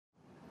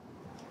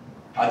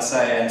I'd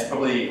say, and it's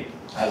probably,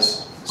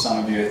 as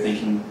some of you are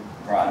thinking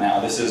right now,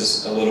 this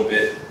is a little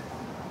bit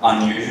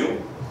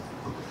unusual,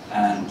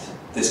 and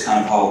this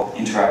kind of whole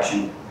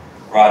interaction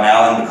right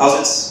now, and because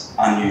it's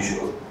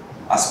unusual,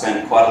 I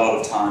spent quite a lot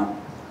of time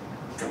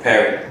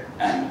preparing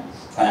and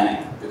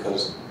planning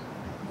because,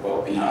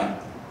 well, you know,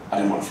 I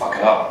didn't want to fuck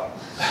it up,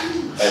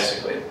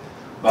 basically.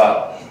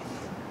 But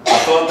I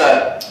thought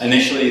that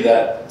initially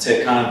that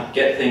to kind of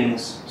get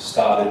things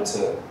started,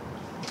 to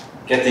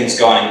get things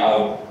going, I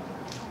would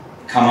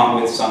come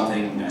up with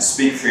something, you know,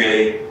 speak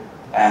freely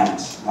and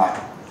like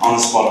on the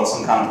spot on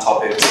some kind of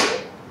topic,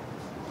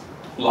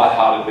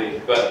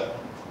 lightheartedly, but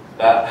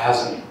that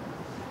hasn't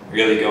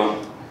really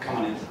gone, come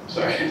on in,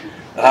 sorry.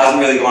 That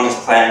hasn't really gone as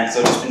planned,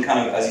 so I've just been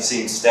kind of, as you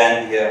see,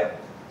 standing here,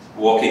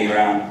 walking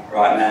around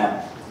right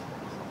now,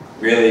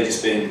 really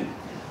just been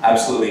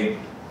absolutely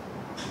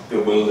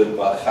bewildered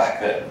by the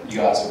fact that you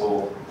guys have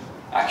all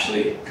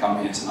actually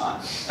come here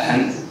tonight,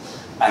 and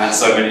that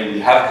so many of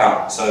you have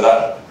come. So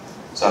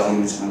I think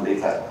I'm just going to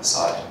leave that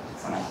aside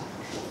for now.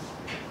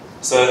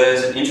 So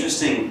there's an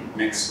interesting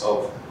mix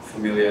of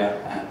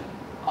familiar and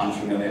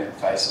unfamiliar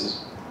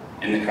faces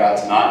in the crowd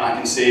tonight, and I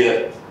can see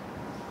that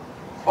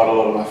quite a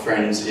lot of my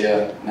friends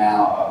here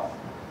now are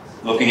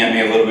looking at me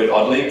a little bit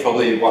oddly,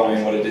 probably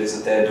wondering what it is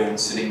that they're doing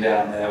sitting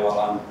down there while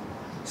I'm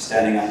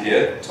standing up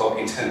here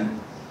talking to them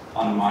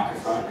on a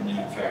microphone, and you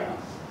know, fair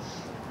enough.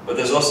 But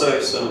there's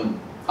also some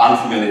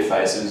unfamiliar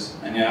faces,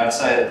 and you know, I'd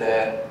say that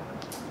they're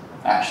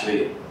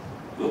actually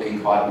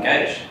looking quite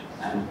engaged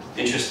and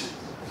interested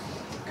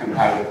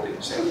comparatively,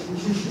 so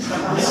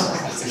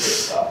that's a good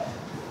start.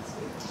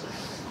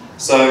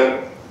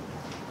 So,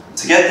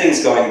 to get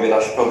things going a bit,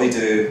 I should probably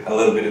do a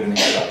little bit of an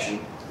introduction.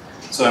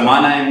 So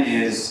my name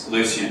is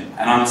Lucien,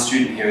 and I'm a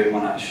student here at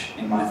Monash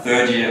in my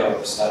third year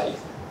of study,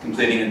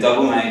 completing a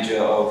double major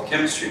of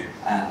chemistry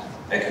and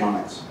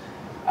economics.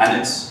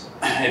 And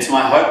it's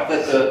my hope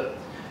that the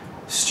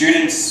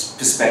student's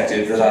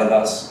perspective that I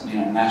thus, you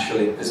know,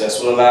 naturally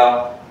possess will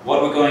allow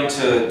what we're going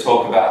to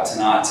talk about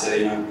tonight to,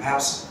 you know,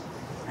 perhaps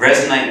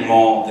resonate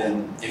more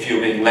than if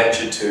you're being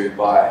lectured to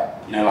by,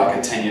 you know, like a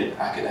tenured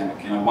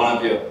academic, you know, one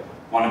of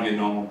your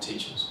normal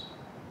teachers.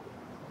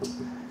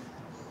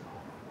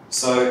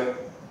 So,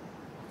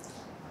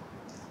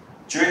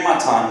 during my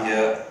time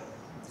here,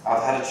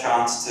 I've had a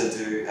chance to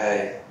do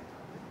a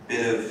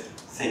bit of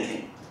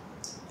thinking,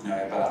 you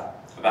know,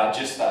 about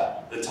just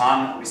that, the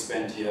time that we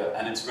spend here,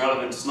 and its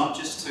relevance not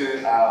just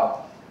to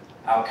our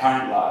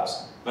current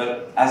lives,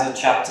 but as a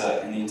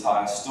chapter in the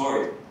entire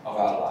story of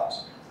our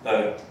lives.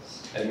 Though,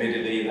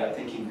 admittedly, that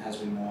thinking has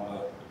been more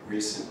of a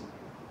recent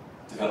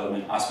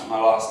development. I spent my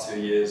last 2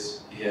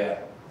 years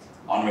here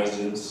on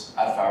residence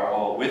at Farrer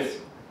Hall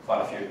with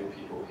quite a few of the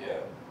people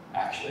here,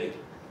 actually.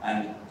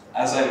 And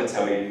as I would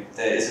tell you,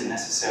 there isn't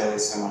necessarily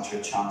so much of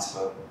a chance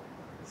for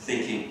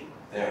thinking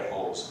there at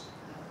halls,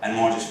 and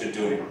more just for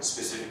doing,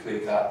 specifically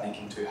without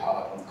thinking too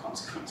hard on the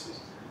consequences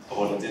of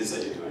what it is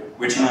that you're doing,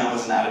 which I know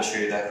was an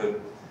attitude that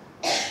could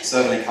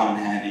certainly come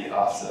in handy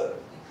after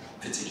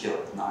particular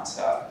nights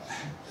out.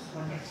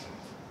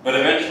 But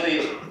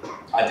eventually,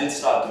 I did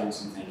start doing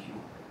some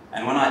thinking,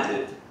 and when I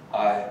did,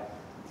 I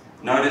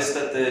noticed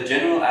that the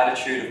general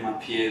attitude of my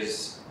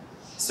peers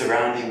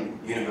surrounding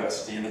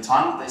university and the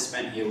time that they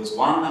spent here was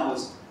one that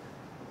was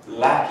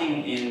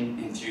lacking in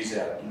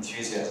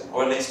enthusiasm,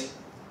 or at least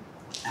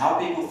how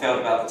people felt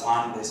about the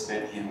time that they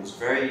spent here was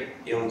very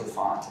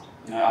ill-defined.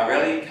 You know, I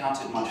rarely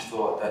encountered much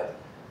thought that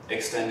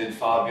extended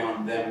far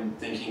beyond them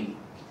thinking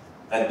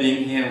that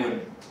being here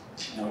would,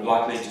 you know,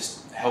 likely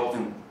just help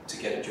them to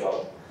get a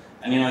job.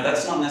 And you know,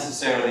 that's not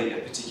necessarily a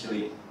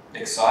particularly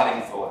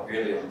exciting thought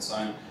really on its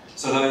own.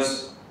 So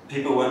those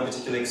people weren't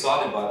particularly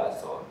excited by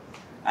that thought.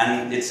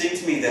 And it seemed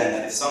to me then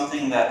that if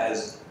something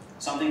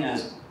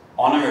as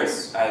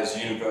onerous as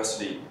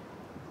university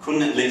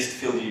couldn't at least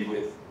fill you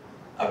with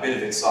a bit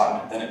of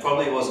excitement, then it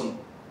probably wasn't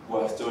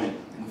worth doing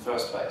in the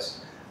first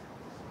place.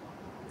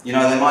 You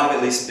know, they might have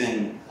at least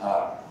been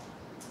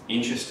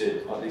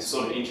interested, or at least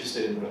sort of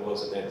interested in what it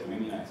was that they're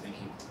doing, you know,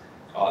 thinking,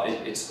 oh,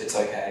 it's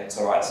okay, it's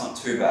alright, it's not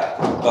too bad.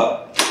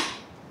 But,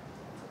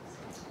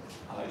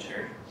 hello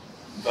Jerry.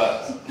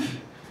 But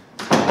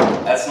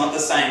that's not the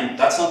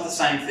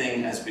same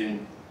thing as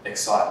being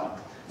excitement.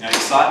 You know,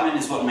 excitement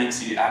is what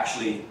makes you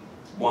actually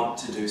want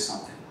to do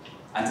something,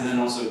 and to then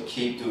also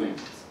keep doing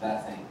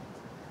that thing.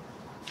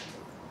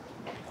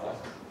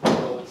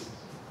 Hello?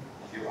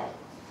 You're right.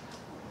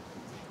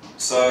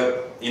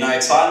 So, you know,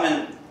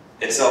 excitement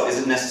itself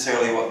isn't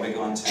necessarily what we're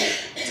going to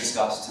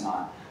discuss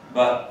tonight,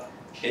 but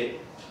it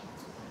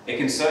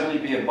can certainly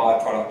be a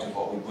byproduct of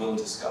what we will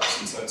discuss,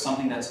 and so it's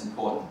something that's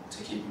important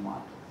to keep in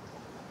mind.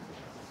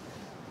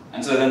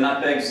 And so then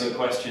that begs the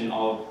question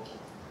of,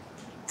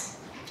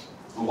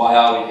 why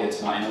are we here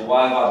tonight? You know,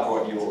 why have I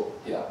brought you all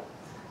here?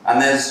 And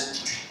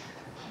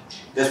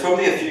there's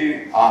probably a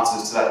few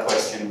answers to that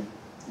question,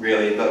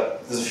 really,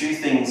 but there's a few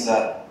things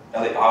that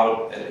I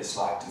would at least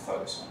like to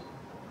focus on.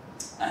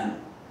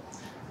 And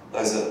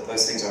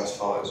those things are as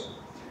follows.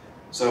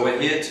 So we're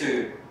here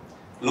to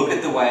look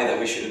at the way that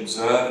we should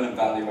observe and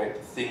evaluate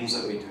the things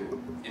that we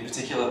do, in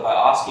particular by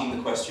asking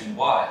the question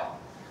why.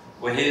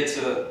 We're here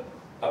to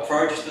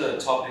approach the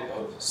topic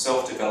of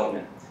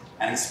self-development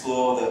and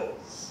explore the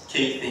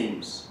key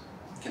themes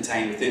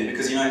contained within,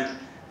 because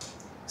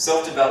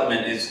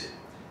self-development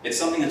it's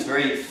something that's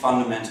very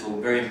fundamental,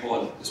 very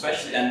important,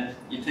 especially, and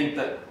you think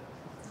that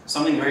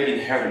something very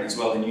inherent as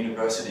well in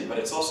university, but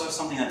it's also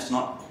something that's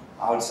not,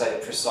 I would say,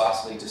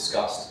 precisely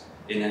discussed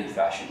in any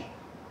fashion,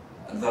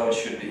 though it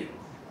should be.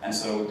 And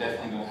so we're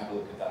definitely going to have a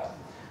look at that.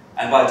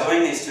 And by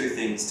doing these two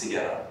things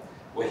together,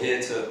 we're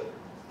here to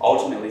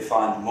ultimately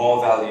find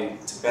more value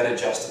to better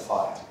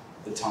justify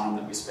the time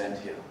that we spend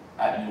here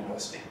at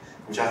university,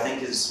 which I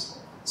think is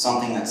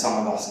something that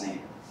some of us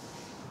need.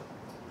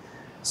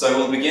 So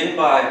we'll begin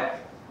by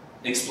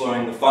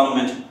exploring the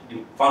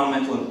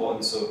fundamental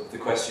importance of the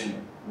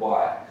question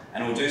why,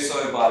 and we'll do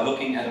so by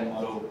looking at a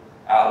model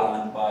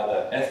outlined by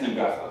the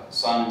ethnographer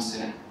Simon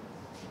Sinek.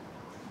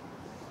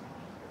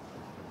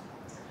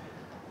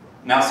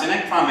 Now,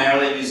 Sinek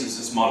primarily uses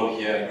this model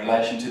here in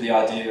relation to the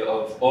idea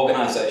of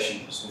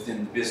organisations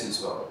within the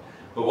business world,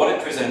 but what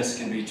it presents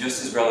can be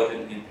just as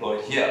relevantly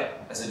employed here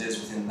as it is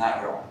within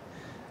that realm.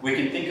 We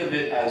can think of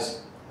it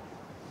as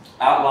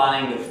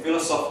outlining the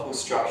philosophical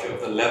structure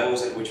of the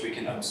levels at which we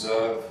can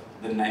observe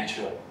the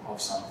nature of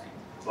something.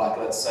 Like,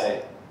 let's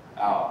say,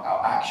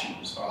 our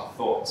actions, or our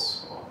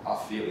thoughts, or our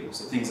feelings,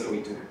 the things that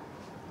we do.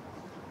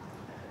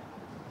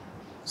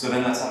 So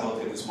then let's have a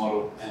look at this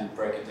model and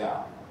break it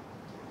down.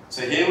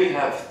 So here we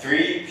have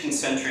three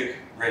concentric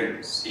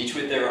rings, each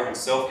with their own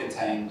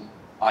self-contained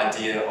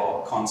idea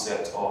or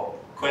concept or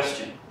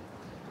question.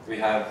 We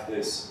have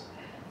this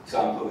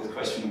example, this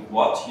question of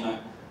what,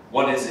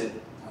 what is it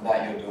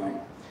that you're doing?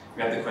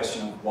 We have the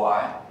question of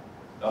why,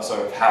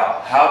 of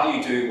how. How do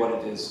you do what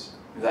it is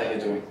that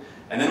you're doing?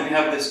 And then we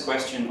have this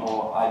question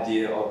or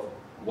idea of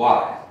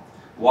why.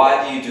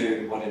 Why do you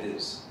do what it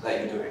is that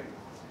you're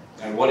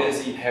doing? What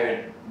is the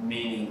inherent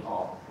meaning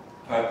or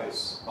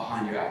purpose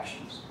behind your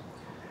actions?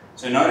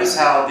 So notice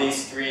how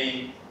these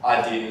three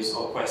ideas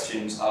or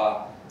questions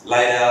are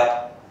laid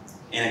out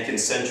in a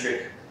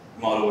concentric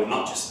model, and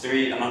not just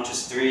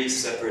three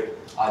separate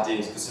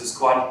ideas, because it's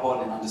quite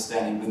important in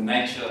understanding the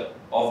nature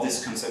of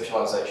this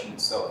conceptualization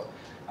itself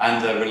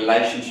and the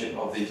relationship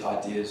of these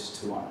ideas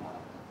to one another.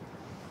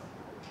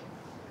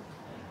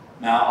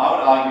 Now, I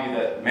would argue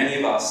that many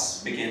of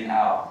us begin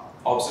our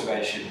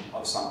observation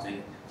of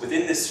something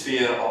within this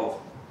sphere of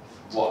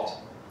what,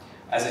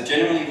 as it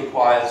generally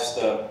requires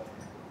the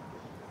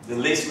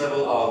least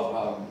level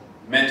of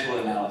mental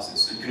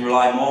analysis and can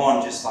rely more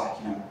on just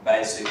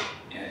basic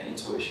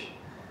intuition.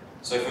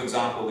 So, for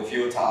example, if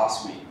you were to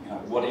ask me,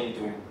 what are you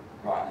doing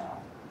right now?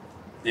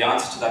 The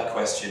answer to that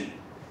question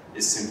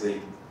is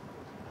simply,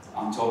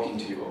 I'm talking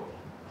to you all.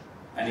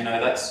 And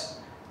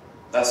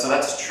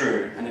that's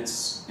true, and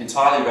it's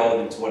entirely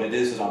relevant to what it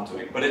is that I'm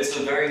doing. But it's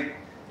a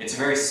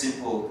very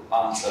simple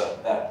answer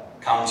that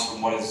comes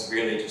from what is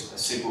really just a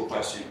simple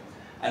question.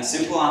 And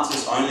simple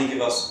answers only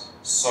give us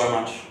so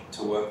much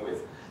to work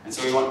with. And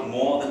so we want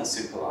more than a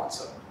simple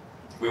answer.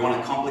 We want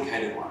a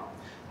complicated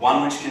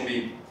one which can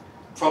be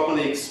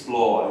properly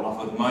explored and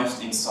offer the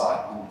most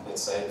insight on,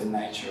 let's say, the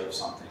nature of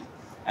something.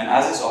 And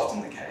as is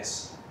often the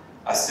case,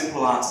 a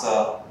simple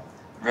answer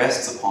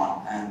rests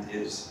upon and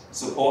is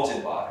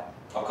supported by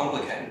a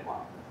complicated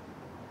one.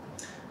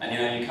 And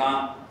you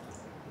can't,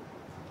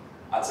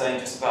 I'd say in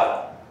just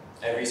about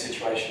every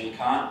situation, you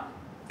can't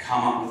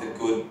come up with a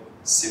good,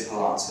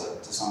 simple answer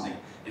to something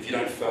if you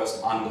don't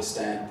first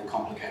understand the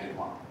complicated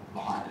one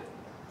behind it.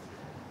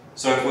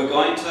 So if we're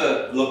going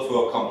to look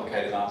for a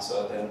complicated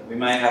answer, then we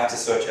may have to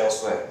search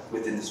elsewhere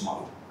within this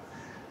model.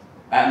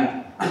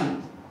 And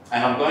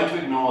I'm going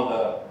to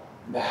ignore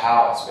the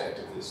how aspect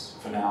of this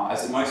for now,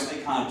 as it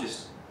mostly kind of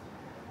just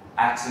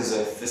acts as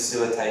a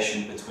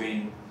facilitation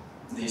between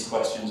these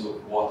questions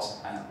of what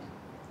and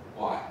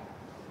why.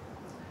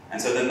 And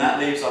so then that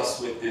leaves us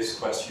with this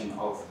question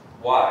of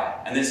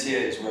why. And this here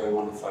is where we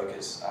want to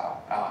focus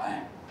our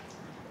aim.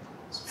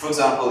 So for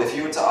example, if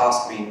you were to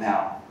ask me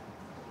now,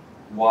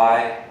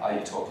 why are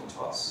you talking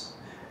to us?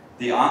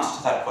 The answer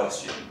to that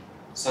question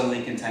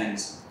suddenly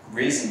contains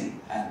reasoning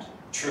and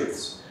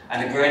truths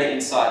and a greater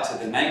insight to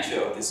the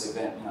nature of this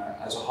event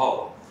as a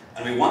whole.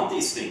 And we want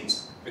these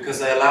things because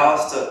they allow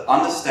us to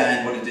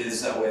understand what it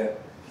is that we're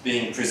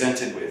being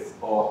presented with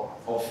or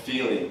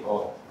feeling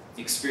or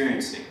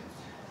experiencing.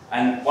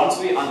 And once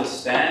we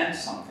understand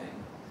something,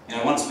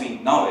 once we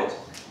know it,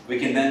 we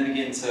can then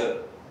begin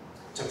to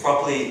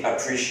properly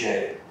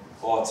appreciate it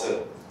or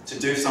to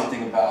do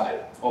something about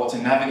it or to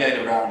navigate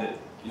around it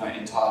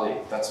entirely.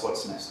 That's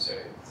what's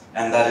necessary.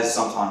 And that is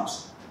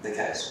sometimes the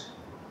case.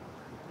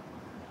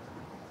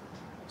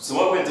 So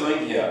what we're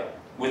doing here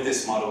with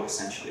this model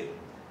essentially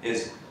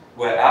is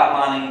we're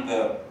outlining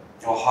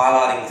or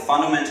highlighting the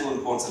fundamental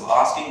importance of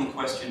asking the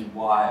question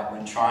why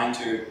when trying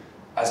to,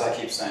 as I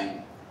keep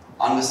saying,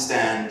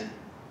 understand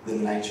the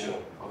nature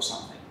of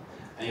something.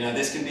 And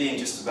this can be in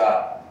just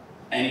about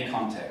any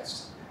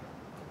context.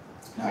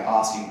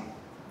 Asking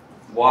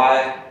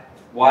why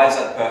why is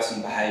that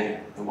person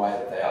behaving the way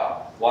that they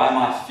are? Why am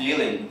I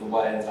feeling the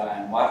way that I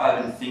am? Why have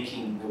I been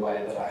thinking the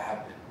way that I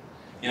have been?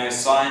 You know,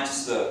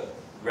 science, the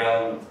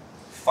relevant,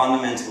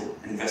 fundamental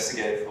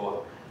investigative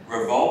thought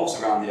revolves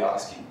around the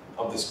asking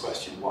of this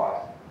question,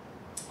 why?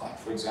 Like,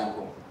 for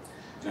example,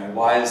 you know,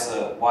 why is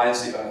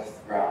the Earth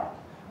round?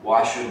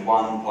 Why should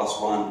 1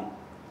 + 1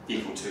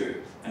 =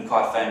 2? And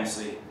quite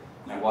famously,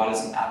 you know, why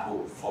does an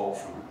apple fall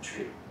from a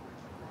tree?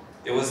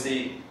 It was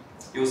the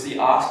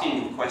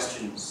asking of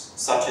questions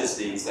such as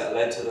these that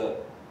led to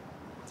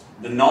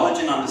the knowledge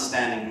and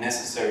understanding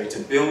necessary to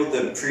build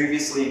the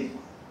previously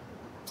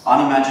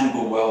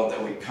unimaginable world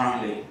that we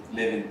currently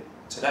live in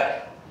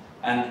today.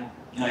 And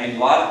you know, in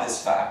light of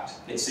this fact,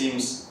 it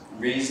seems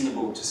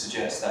reasonable to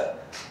suggest that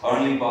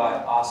only by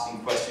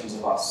asking questions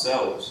of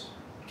ourselves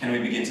can we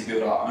begin to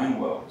build our own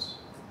worlds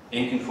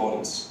in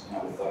concordance, you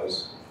know, with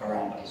those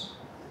around us.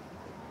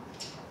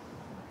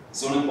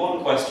 So an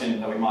important question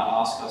that we might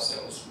ask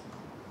ourselves,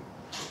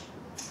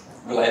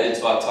 related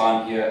to our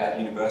time here at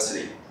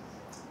university,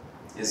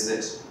 is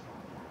this: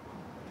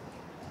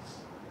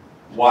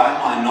 why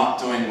am I not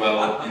doing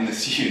well in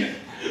this unit?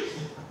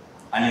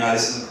 And you know,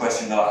 this is a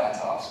question that I had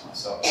to ask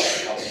myself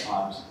a couple of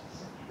times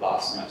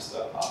last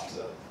semester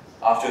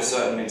after a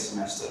certain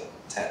mid-semester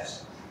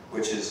test,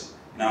 which is,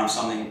 you know,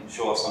 something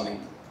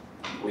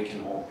we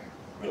can all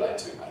relate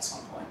to at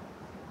some point.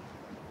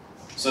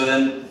 So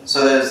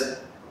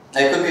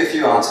there could be a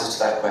few answers to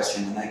that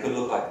question, and they could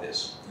look like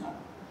this. You know,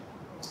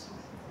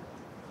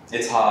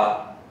 it's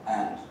hard,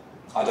 and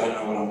I don't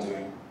know what I'm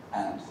doing,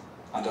 and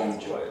I don't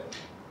enjoy it.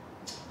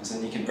 And so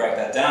then you can break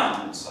that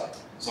down, and it's like,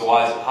 so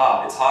why is it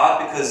hard? It's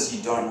hard because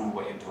you don't know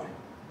what you're doing.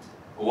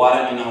 Well, why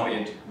don't you know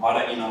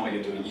what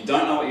you're doing? You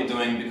don't know what you're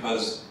doing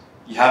because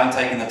you haven't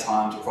taken the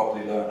time to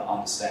properly learn and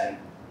understand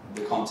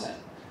the content.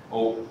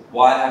 Or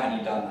why haven't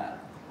you done that?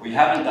 Well, you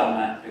haven't done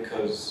that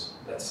because,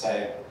 let's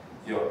say,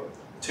 you're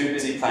too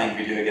busy playing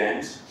video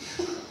games,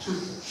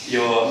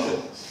 you're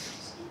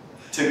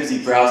too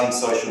busy browsing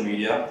social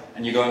media,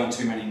 and you're going on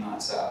too many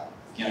nights out.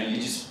 You know,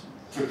 you're just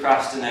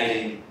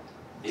procrastinating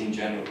in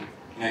general.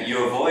 You know,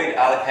 you avoid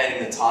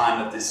allocating the time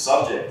that this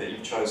subject that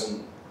you've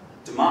chosen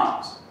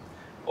demands.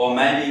 Or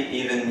maybe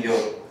even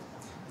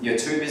you're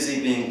too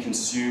busy being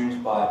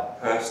consumed by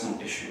personal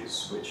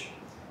issues which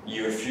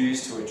you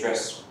refuse to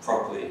address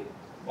properly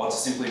or to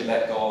simply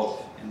let go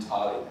of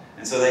entirely.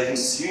 And so they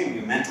consume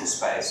your mental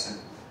space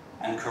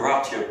and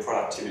corrupt your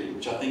productivity,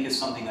 which I think is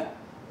something that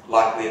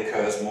likely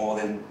occurs more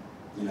than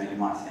you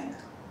might think.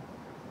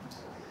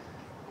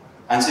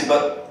 And see,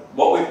 but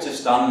what we've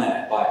just done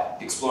there by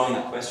exploring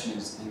that question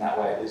in that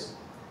way is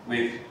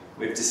we've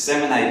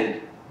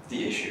disseminated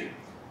the issue,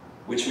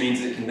 which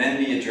means it can then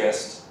be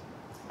addressed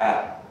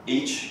at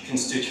each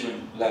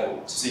constituent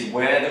level to see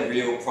where the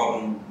real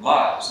problem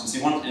lies. And see,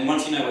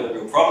 once you know where the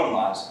real problem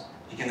lies,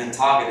 you can then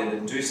target it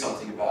and do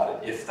something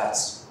about it if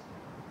that's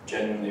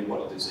genuinely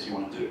what it is that you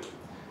want to do.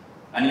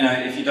 And you know,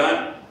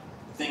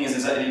 the thing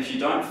is that if you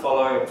don't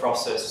follow a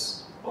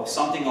process or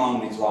something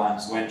along these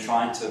lines when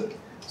trying to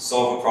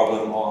solve a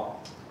problem or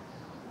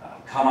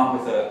come up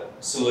with a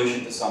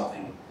solution to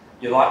something,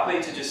 you're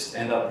likely to just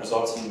end up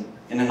resulting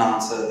in an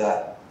answer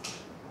that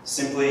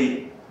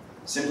simply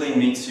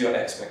meets your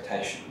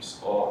expectations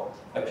or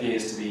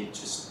appears to be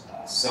just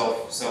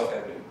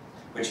self-evident,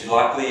 which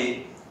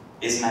likely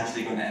isn't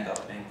actually going to end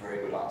up being a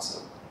very good answer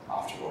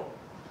after all.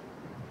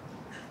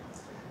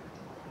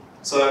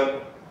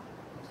 So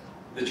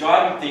the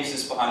driving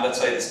thesis behind, let's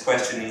say, this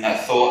question and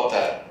that thought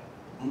that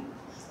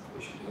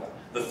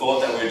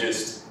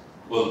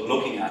we're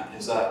looking at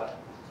is that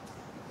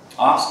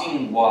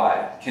asking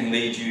why can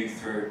lead you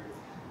through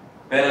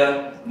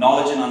better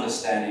knowledge and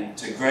understanding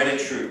to greater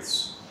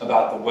truths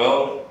about the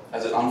world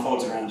as it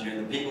unfolds around you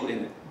and the people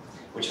in it,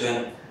 which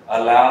then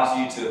allows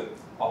you to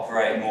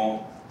operate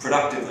more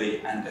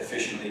productively and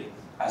efficiently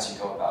as you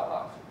go about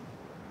life.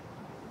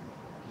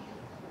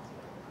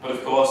 But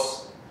of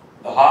course,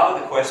 the harder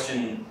the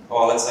question,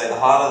 or let's say the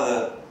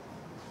harder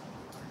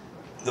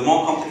the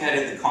more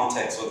complicated the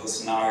context or the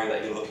scenario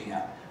that you're looking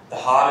at, the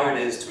harder it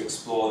is to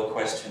explore the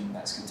question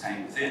that's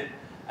contained within.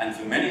 And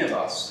for many of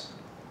us,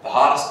 the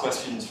hardest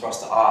questions for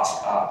us to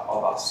ask are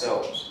of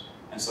ourselves.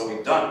 And so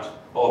we don't,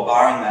 or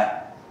barring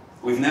that,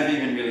 we've never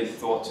even really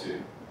thought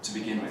to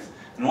begin with.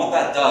 And what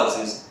that does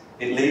is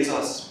it leaves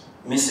us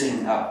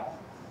missing a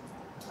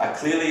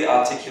clearly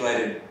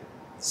articulated,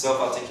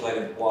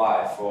 self-articulated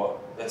why for,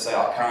 let's say,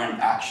 our current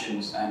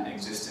actions and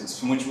existence,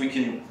 from which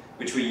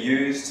we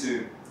use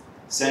to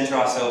center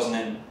ourselves and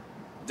then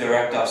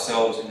direct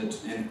ourselves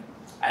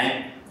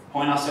and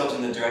point ourselves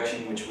in the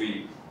direction which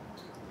we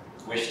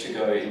wish to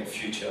go in the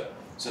future,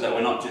 so that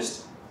we're not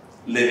just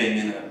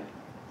living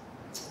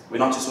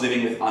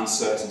with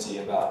uncertainty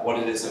about what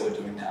it is that we're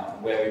doing now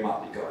and where we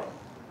might be going.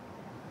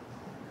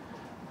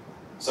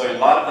 So in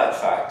light of that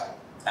fact,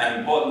 an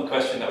important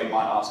question that we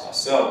might ask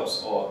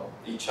ourselves or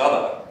each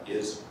other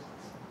is,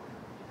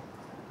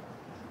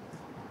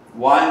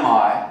 why am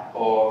I,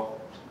 or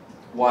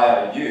why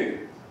are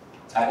you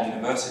at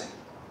university?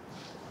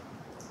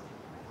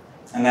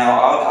 And now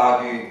I would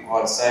argue,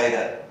 or I'd say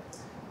that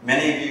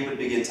many of you would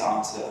begin to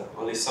answer,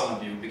 or at least some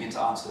of you would begin to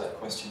answer that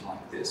question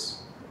like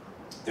this.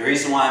 The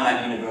reason why I'm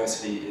at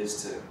university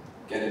is to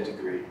get a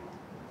degree.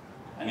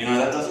 And you know,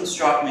 that doesn't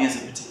strike me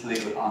as a particularly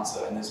good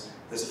answer, and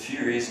there's a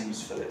few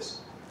reasons for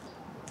this.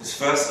 Because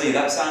firstly,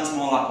 that sounds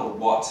more like a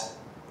what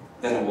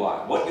than a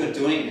why. What you're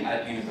doing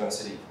at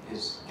university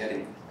is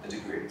getting a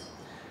degree.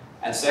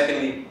 And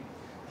secondly,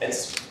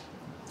 it's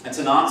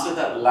an answer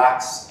that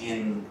lacks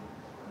in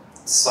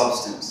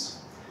substance.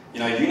 You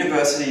know,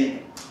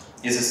 university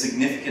is a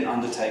significant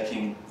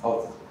undertaking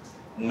of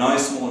no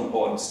small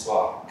importance to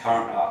our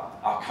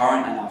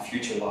current and our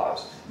future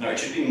lives. You know, it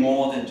should be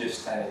more than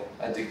just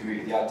a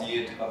degree, the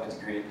idea of a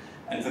degree.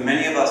 And for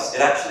many of us,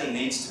 it actually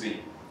needs to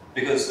be,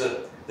 because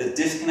the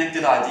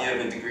disconnected idea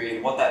of a degree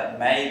and what that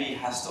maybe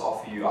has to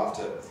offer you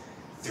after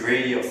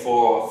 3 or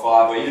 4 or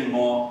 5 or even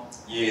more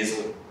years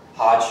of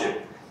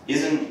hardship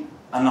isn't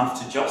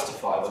enough to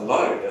justify the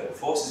load that it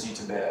forces you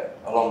to bear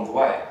along the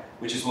way,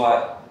 which is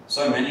why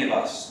so many of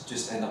us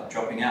just end up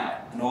dropping out,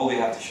 and all we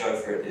have to show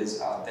for it is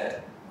our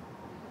debt.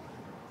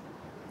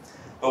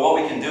 But what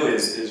we can do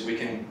is we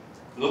can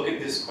look at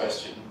this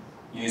question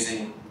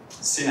using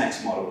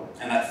Sinek's model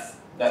and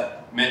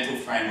that mental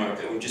framework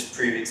that we just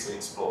previously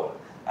explored,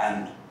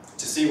 and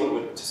to see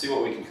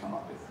what we can come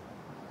up with.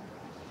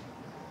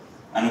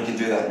 And we can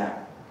do that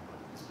now.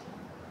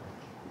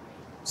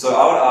 So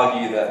I would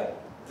argue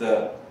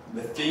that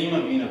the theme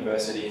of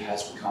university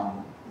has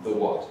become the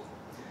what.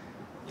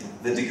 You know,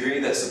 the degree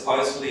that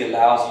supposedly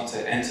allows you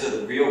to enter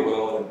the real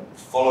world and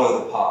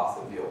follow the path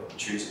of your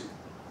choosing.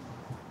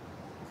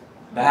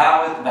 The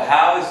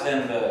how is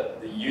then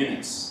the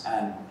units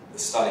and the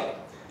study.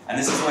 And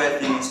this is where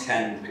things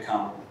can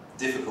become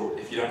difficult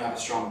if you don't have a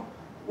strong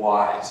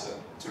why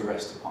to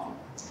rest upon.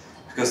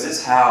 Because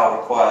this how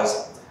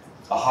requires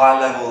a high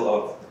level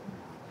of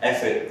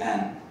effort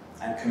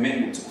and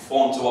commitment to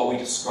perform to what we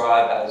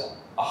describe as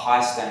a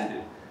high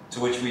standard, to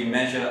which we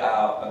measure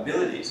our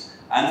abilities,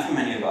 and for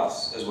many of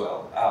us as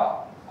well,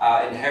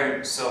 our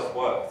inherent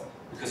self-worth.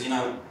 Because, you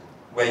know,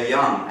 we're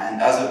young,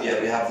 and as of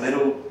yet we have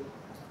little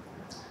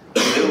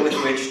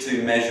with which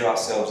to measure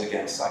ourselves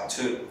against, like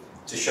to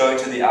show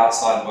to the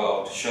outside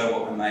world, to show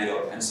what we're made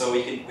of. And so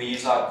we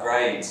use our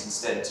grades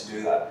instead to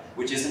do that,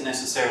 which isn't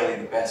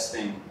necessarily the best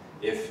thing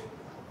if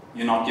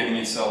you're not giving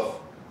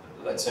yourself,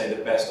 let's say,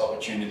 the best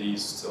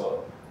opportunities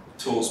or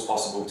tools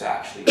possible to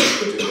actually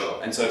do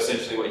well. And so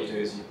essentially what you do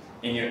is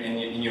in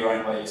your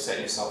own way, you set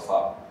yourself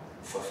up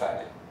for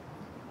failure.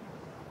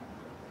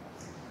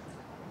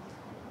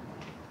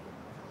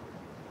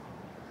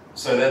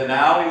 So then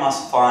now we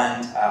must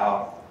find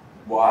our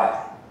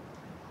why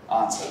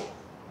answer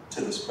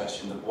to this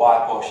question, the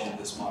why portion of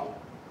this model.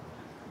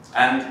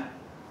 And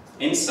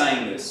in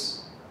saying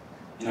this,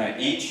 you know,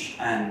 each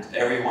and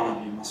every one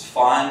of you must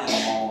find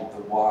and mold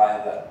the why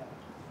that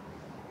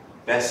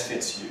best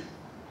fits you.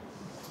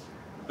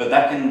 But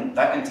that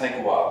can take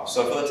a while.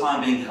 So for the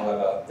time being,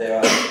 however, there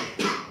are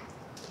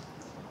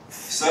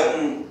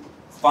certain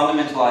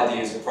fundamental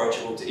ideas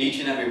approachable to each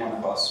and every one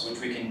of us, which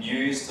we can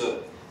use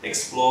to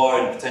explore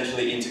and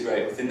potentially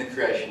integrate within the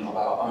creation of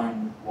our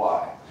own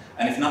why.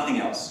 And if nothing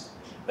else,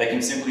 they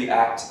can simply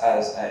act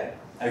as a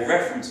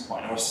reference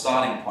point or a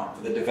starting point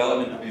for the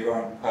development of your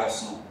own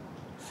personal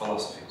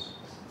philosophies.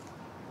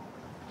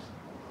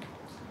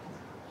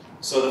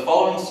 So the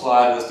following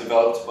slide was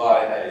developed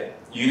by a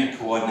unit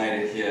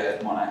coordinator here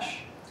at Monash,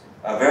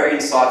 a very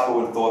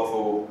insightful and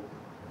thoughtful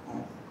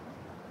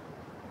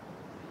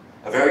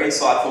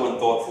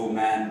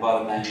man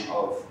by the name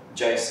of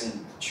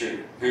Jason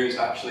Chu, who's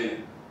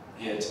actually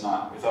here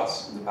tonight with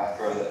us in the back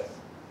row there.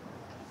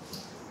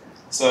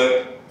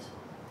 So,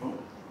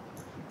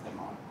 never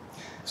mind.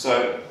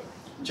 So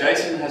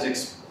Jason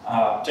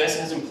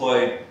has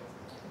employed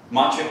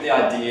much of the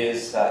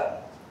ideas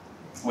that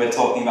we're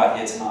talking about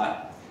here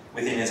tonight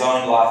within his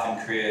own life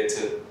and career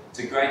to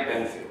great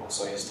benefit, or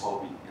so he's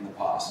told me in the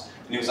past.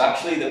 And it was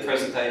actually the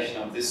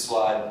presentation of this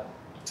slide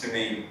to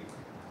me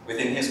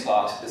within his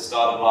class at the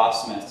start of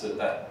last semester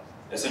that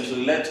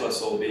essentially led to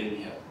us all being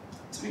here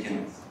to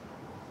begin with.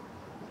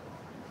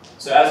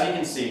 So as you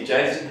can see,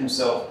 Jason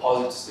himself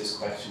posits this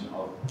question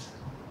of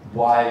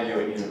why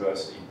you're at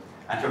university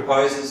and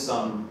proposes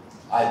some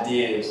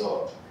ideas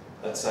or,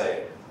 let's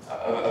say,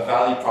 a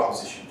value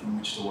proposition from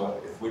which to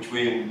work with, which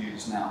we will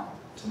use now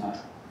tonight.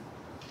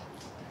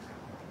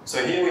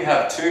 So here we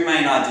have two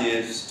main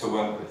ideas to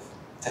work with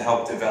to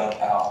help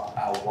develop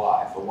our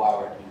why, for why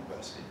we're at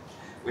university.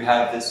 We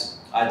have this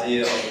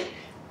idea of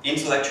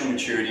intellectual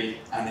maturity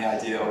and the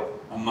idea of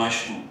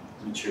emotional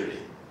maturity.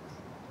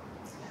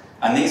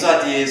 And these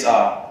ideas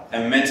are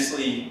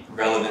immensely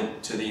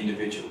relevant to the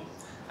individual.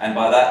 And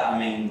by that I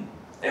mean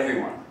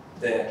everyone.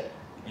 They're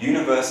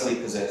universally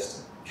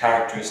possessed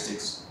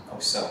characteristics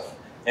of self.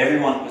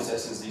 Everyone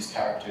possesses these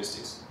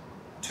characteristics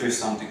to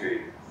some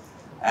degree.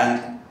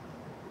 And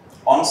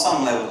on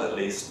some level at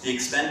least, the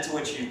extent to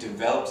which you've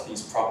developed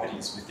these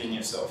properties within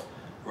yourself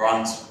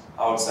runs,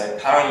 I would say,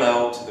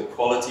 parallel to the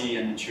quality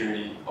and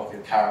maturity of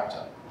your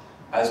character,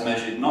 as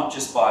measured not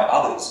just by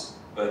others,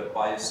 but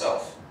by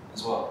yourself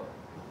as well.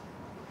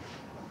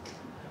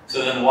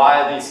 So then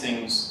why are these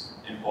things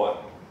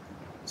important?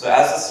 So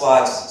as the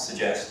slides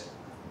suggest,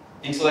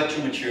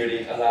 intellectual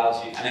maturity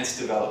allows you, and its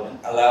development,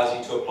 allows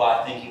you to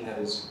apply thinking that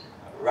is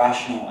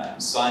rational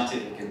and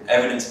scientific and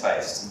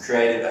evidence-based and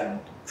creative and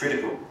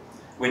critical,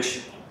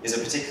 which is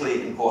a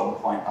particularly important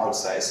point, I would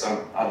say,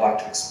 so I'd like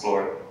to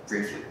explore it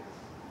briefly.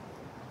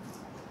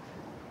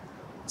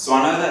 So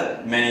I know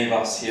that many of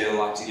us here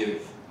like to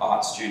give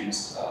art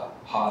students a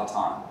hard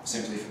time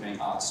simply for being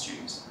art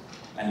students,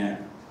 and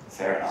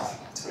fair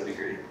enough to a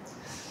degree.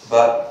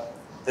 But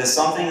there's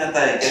something that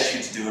they get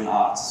you to do in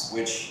arts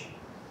which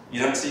you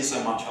don't see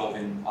so much of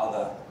in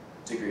other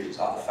degrees,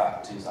 other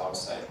faculties, I would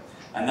say.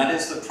 And that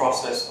is the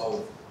process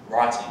of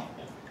writing,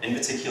 in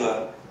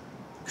particular,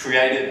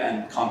 creative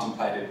and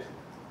contemplative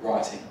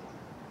writing.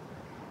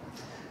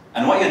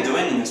 And what you're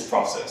doing in this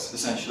process,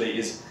 essentially,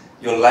 is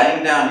you're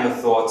laying down your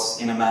thoughts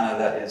in a manner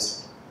that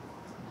is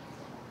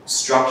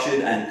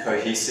structured and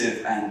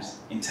cohesive and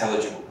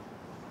intelligible,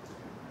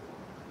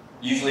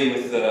 usually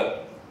with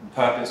the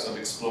purpose of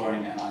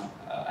exploring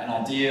an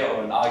idea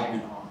or an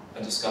argument or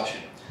a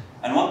discussion.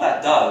 And what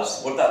that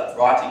does, what that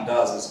writing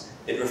does, is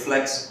it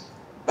reflects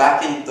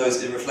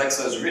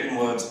those written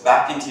words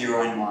back into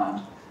your own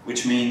mind,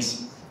 which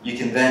means you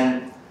can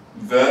then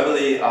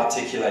verbally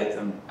articulate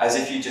them as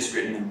if you'd just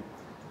written them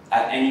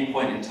at any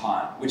point in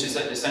time, which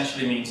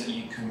essentially means that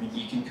you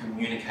can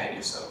communicate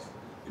yourself,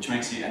 which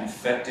makes you an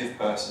effective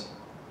person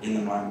in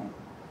the moment.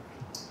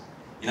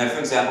 For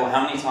example,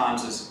 how many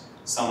times has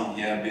someone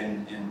here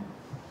been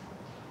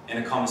in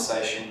a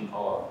conversation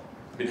or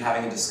been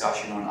having a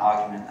discussion or an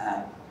argument,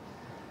 and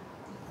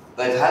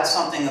they've had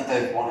something that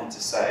they've wanted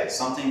to say,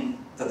 something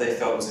that they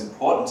felt was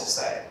important to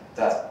say,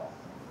 that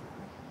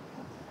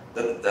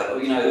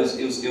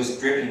it was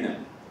gripping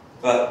them,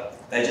 but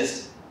they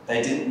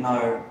didn't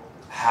know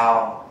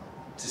how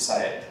to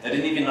say it. They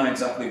didn't even know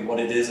exactly what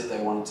it is that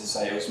they wanted to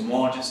say. It was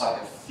more just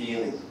like a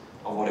feeling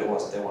of what it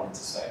was that they wanted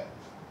to say.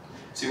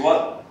 See,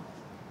 what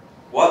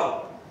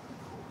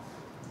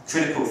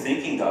critical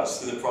thinking does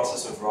through the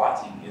process of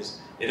writing is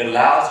it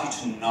allows you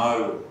to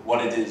know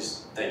what it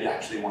is that you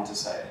actually want to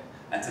say,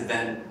 and to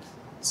then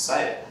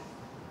say it,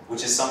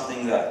 which is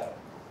something that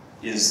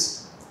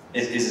is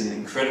an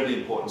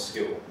incredibly important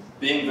skill.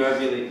 Being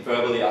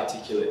verbally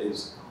articulate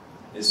is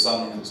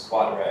something that is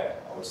quite rare,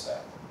 I would say.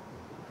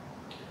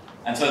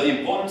 And so the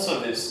importance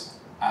of this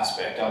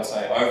aspect, I would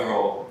say,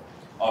 overall,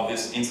 of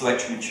this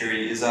intellectual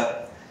maturity is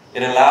that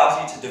it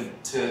allows you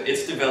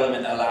its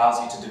development allows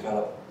you to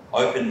develop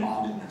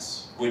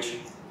open-mindedness, which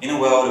in a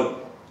world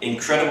of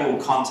incredible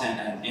content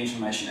and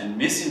information and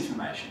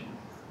misinformation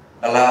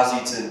allows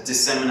you to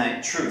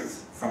disseminate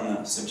truth from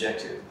the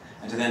subjective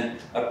and to then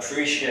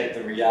appreciate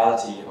the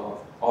reality of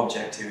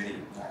objectivity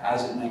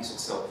as it makes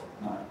itself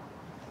known.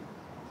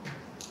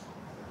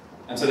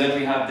 And so then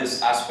we have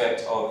this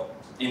aspect of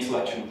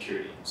intellectual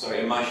maturity, so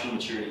emotional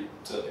maturity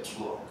to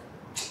explore.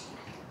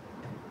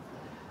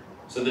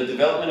 So the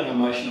development of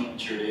emotional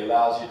maturity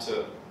allows you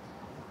to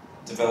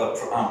develop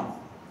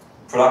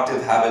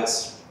productive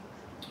habits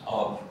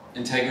of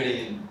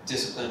integrity and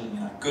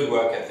discipline, good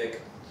work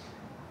ethic,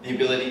 the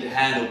ability to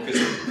handle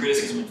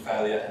criticism and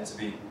failure, and to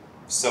be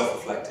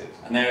self-reflective.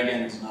 And there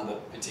again is another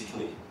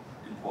particularly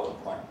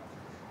important point.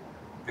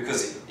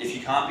 Because if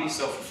you can't be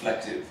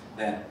self-reflective,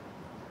 then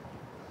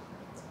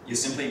you're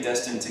simply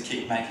destined to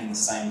keep making the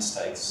same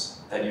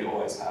mistakes that you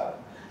always have,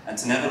 and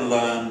to never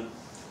learn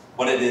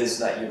what it is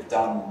that you've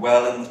done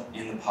well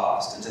in the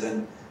past, and to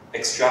then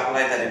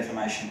extrapolate that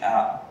information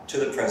out to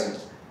the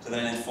present to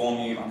then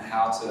inform you on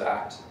how to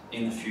act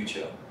in the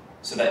future,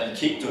 so that you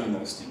keep doing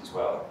those things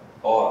well,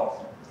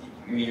 or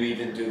you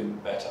even do them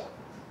better.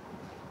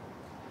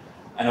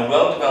 And a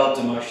well-developed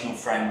emotional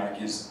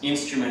framework is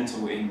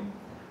instrumental in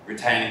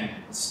retaining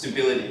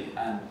stability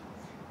and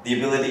the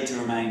ability to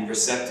remain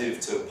receptive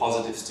to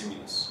positive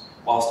stimulus,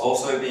 whilst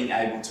also being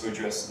able to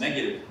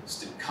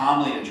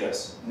calmly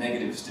address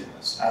negative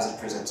stimulus as it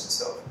presents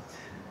itself,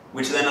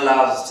 which then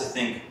allows us to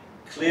think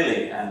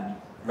clearly and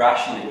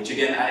rationally, which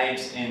again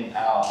aids in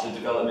the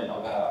development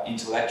of our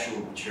intellectual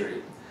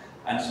maturity.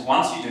 And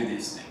once you do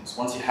these things,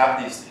 once you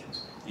have these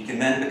things, you can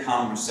then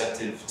become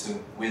receptive to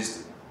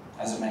wisdom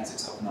as it makes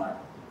itself known,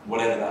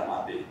 whatever that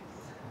might be.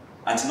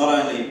 And to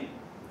not only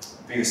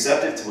be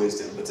receptive to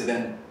wisdom, but to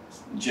then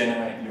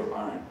generate your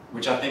own,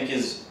 which I think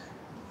it's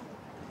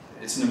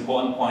an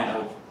important point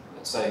of,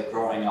 let's say,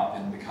 growing up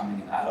and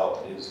becoming an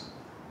adult, is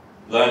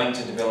learning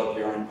to develop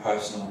your own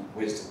personal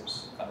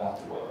wisdoms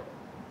about the world.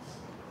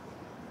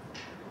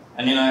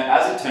 And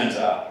as it turns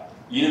out,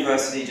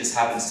 university just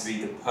happens to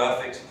be the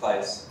perfect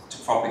place to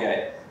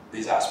propagate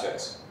these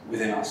aspects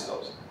within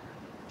ourselves.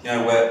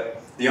 Where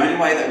the only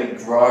way that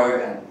we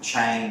grow and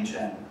change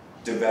and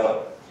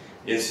develop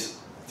is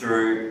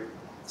through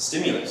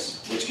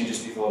stimulus, which can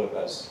just be thought of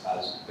as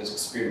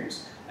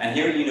experience. And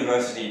here at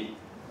university,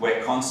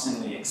 we're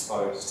constantly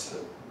exposed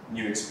to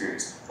new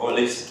experience, or at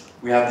least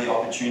we have the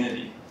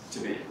opportunity to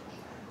be.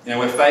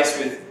 We're faced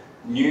with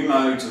new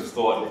modes of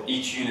thought with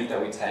each unit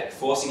that we take,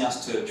 forcing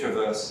us to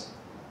traverse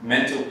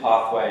mental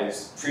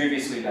pathways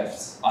previously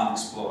left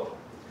unexplored.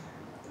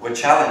 We're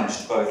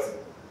challenged both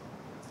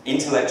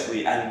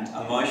intellectually and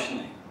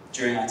emotionally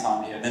during our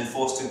time here, and then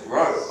forced to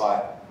grow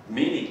by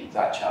meeting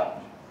that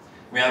challenge.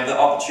 We have the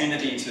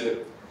opportunity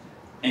to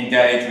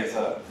engage with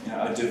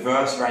a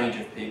diverse range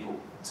of people,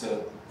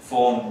 to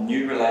form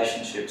new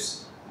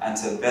relationships, and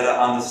to better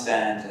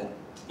understand and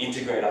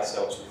integrate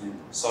ourselves within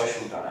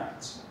social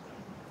dynamics.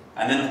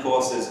 And then, of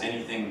course, there's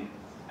anything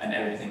and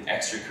everything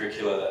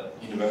extracurricular that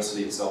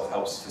university itself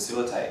helps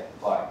facilitate,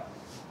 like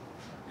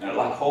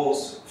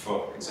halls,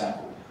 for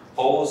example.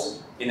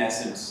 Halls, in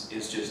essence,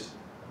 is just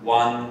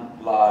one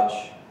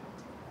large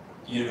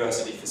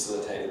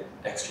university-facilitated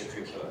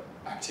extracurricular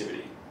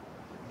activity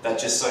that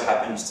just so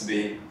happens to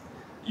be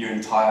your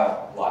entire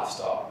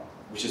lifestyle,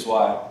 which is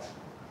why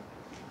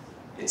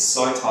it's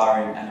so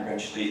tiring, and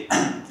eventually,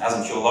 as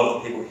I'm sure a lot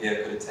of the people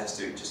here could attest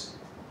to, just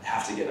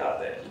have to get out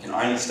of there. You can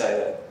only stay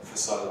there for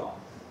so long.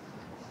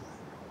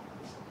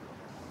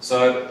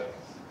 So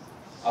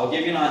I'll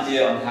give you an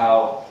idea on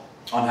how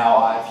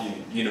I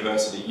view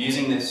university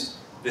using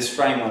this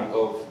framework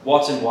of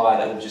what and why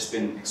that we've just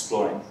been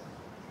exploring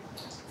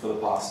for the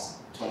past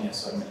 20 or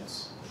so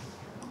minutes.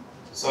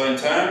 So in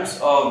terms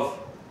of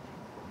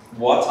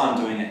what I'm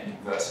doing at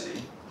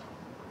university,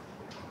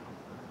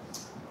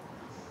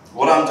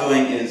 what I'm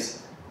doing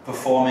is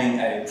performing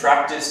a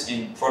practice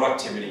in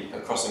productivity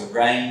across a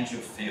range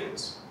of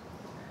fields.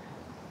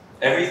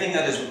 Everything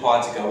that is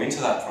required to go into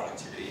that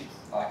productivity,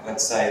 like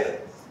let's say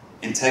that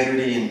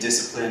integrity and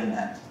discipline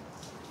and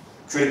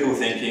critical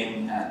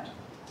thinking and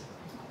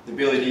the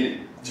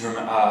ability to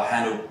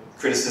handle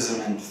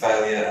criticism and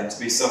failure and to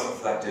be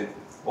self-reflective,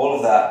 all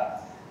of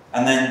that,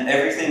 and then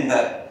everything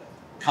that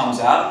comes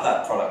out of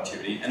that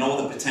productivity and all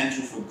the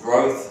potential for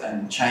growth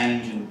and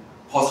change and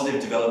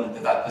positive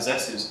development that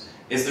possesses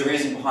is the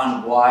reason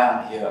behind why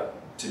I'm here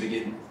to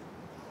begin with.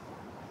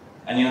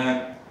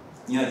 And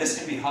this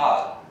can be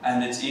hard,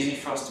 and it's easy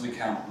for us to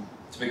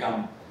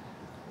become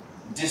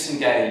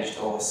disengaged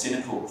or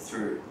cynical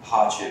through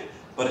hardship.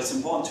 But it's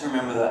important to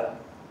remember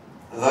that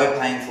though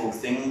painful,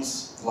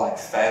 things like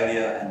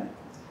failure and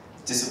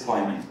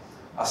disappointment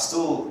are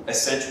still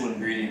essential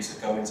ingredients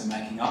that go into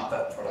making up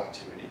that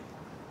productivity.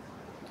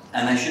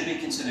 And they should be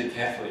considered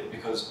carefully,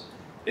 because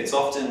it's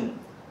often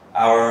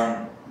our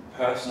own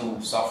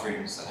personal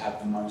sufferings that have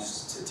the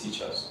most to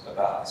teach us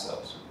about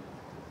ourselves.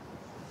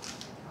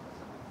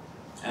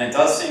 And it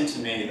does seem to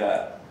me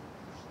that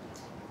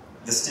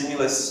the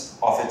stimulus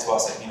offered to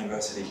us at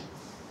university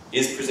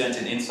is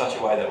presented in such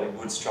a way that we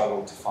would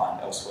struggle to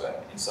find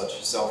elsewhere in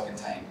such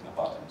self-contained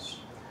abundance.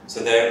 So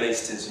there at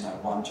least is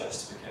one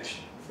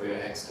justification for your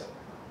hex step.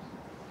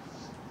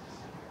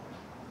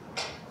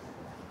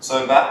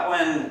 So back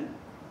when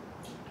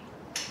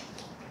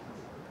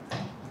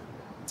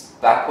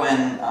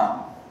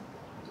I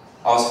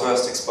was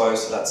first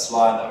exposed to that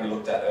slide that we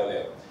looked at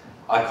earlier,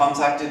 I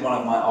contacted one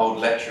of my old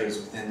lecturers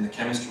within the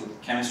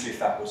chemistry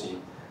faculty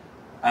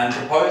and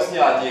proposed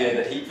the idea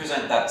that he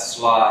present that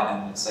slide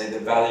and say the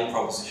value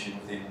proposition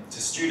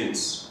to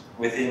students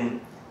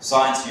within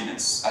science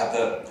units at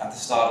the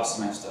start of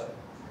semester.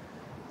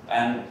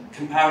 And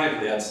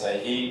comparatively, I'd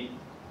say he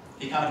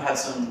kind of had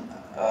some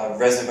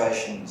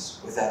reservations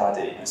with that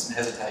idea, and some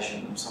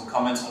hesitation, and some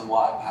comments on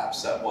why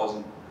perhaps that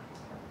wasn't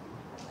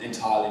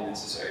entirely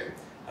necessary.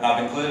 And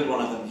I've included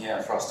one of them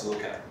here for us to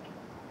look at.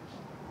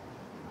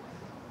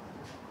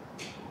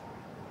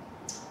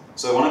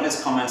 So one of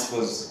his comments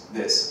was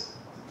this: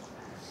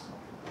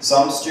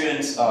 some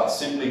students are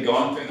simply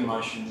going through the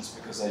motions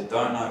because they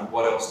don't know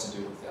what else to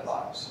do with their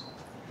lives.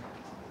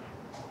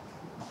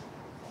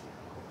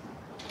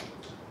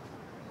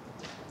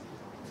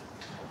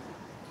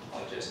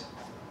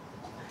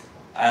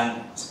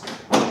 And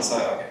so,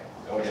 okay,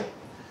 go again.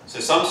 So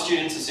some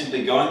students are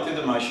simply going through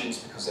the motions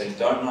because they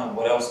don't know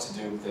what else to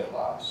do with their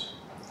lives.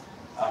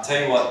 I'll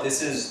tell you what,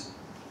 this is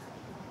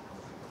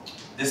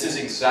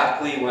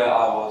exactly where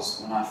I was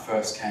when I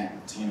first came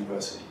to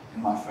university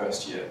in my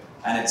first year,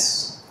 and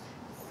it's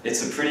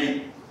a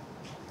pretty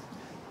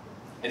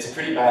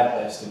bad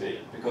place to be,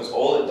 because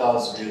all it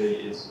does really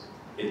is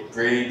it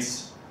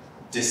breeds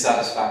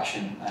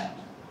dissatisfaction and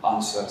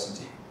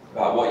uncertainty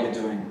about what you're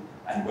doing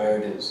and where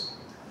it is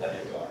that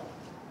you're going.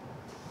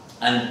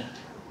 And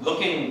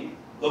looking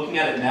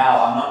at it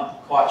now, I'm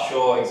not quite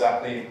sure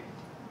exactly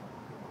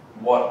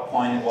what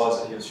point it was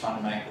that he was trying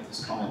to make with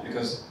this comment,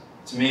 because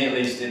to me at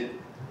least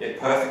it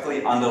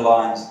perfectly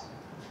underlines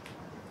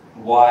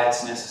why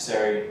it's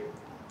necessary,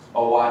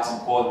 or why it's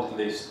important at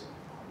least,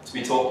 to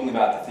be talking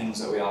about the things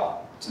that we are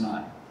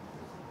tonight.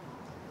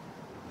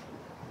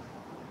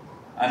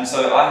 And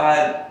so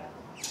I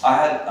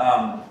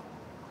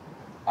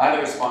had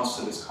a response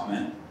to this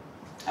comment,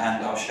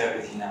 and I'll share it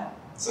with you now.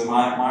 So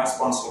my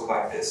response looked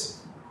like this.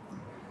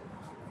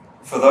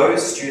 For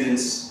those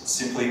students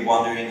simply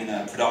wandering in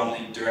a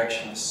predominantly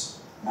directionless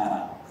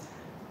manner,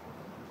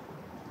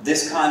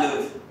 this kind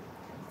of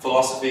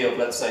philosophy of,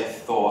 let's say,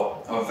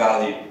 thought or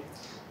value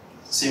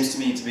seems to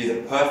me to be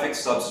the perfect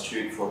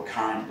substitute for a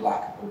current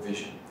lack of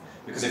vision.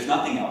 Because if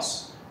nothing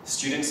else,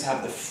 students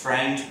have the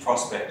framed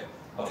prospect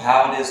of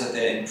how it is that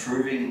they're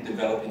improving,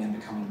 developing, and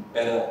becoming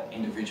better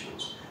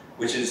individuals,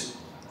 which is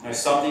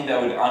something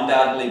that would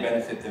undoubtedly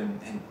benefit them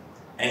in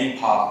any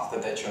path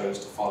that they chose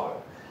to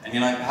follow. And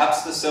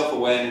perhaps the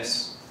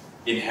self-awareness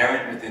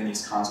inherent within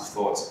these kinds of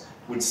thoughts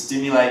would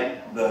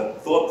stimulate the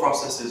thought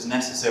processes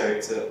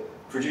necessary to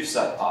produce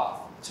that path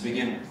to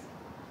begin with.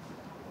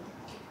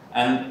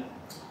 And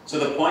so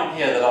the point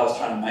here that I was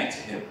trying to make to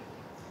him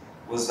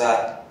was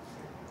that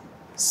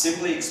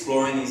simply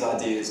exploring these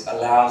ideas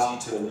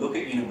allows you to look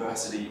at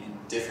university in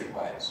different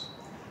ways.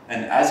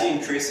 And as you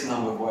increase the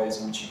number of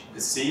ways in which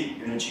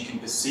you can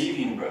perceive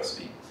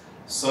university,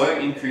 so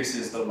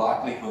increases the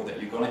likelihood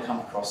that you're going to come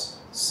across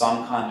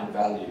some kind of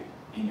value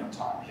in your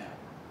time here.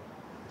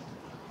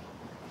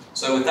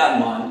 So with that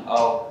in mind,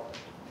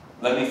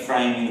 let me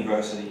frame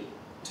university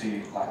to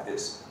you like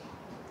this.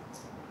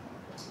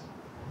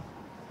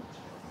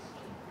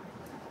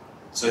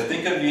 So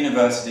think of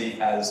university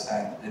as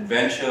an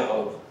adventure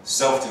of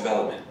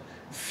self-development,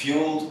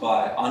 fueled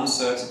by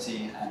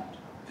uncertainty and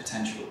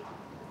potential.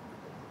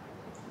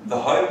 The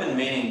hope and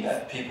meaning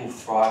that people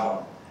thrive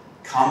on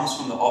comes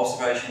from the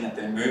observation that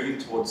they're moving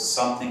towards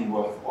something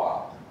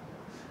worthwhile.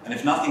 And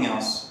if nothing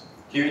else,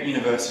 here at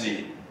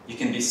university, you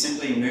can be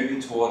simply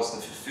moving towards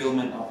the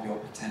fulfillment of your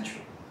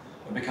potential,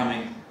 of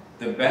becoming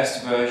the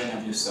best version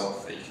of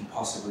yourself that you can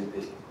possibly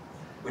be,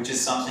 which is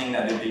something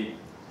that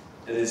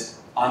is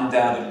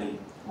undoubtedly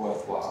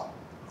worthwhile.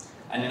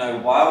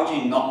 And why would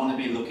you not want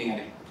to be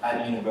looking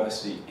at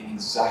university in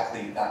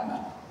exactly that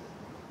manner?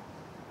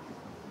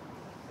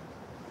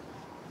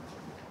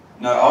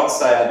 No, I would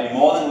say, I'd be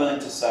more than willing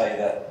to say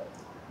that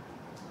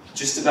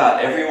just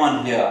about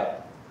everyone here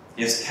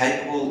is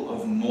capable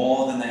of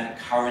more than they are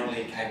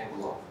currently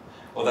capable of,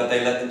 or that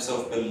they let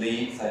themselves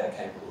believe they are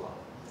capable of.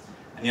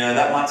 And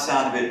that might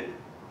sound a bit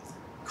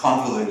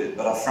convoluted,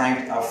 but I've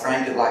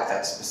framed it like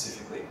that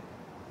specifically.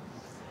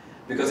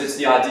 Because it's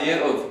the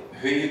idea of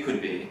who you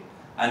could be,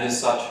 and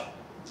as such,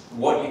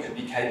 what you could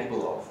be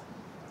capable of,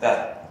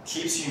 that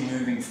keeps you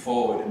moving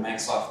forward and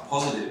makes life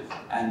positive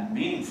and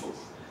meaningful.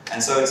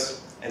 And so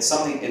it's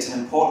an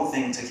important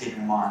thing to keep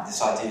in mind,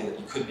 this idea that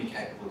you could be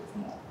capable of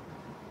more.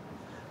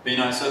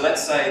 But so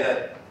let's say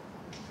that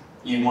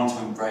you want to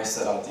embrace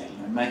that idea,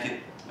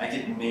 make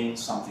it mean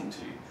something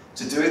to you.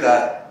 To do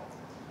that,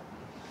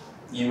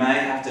 you may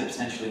have to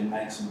potentially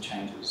make some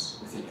changes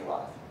within your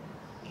life.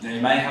 You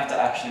may have to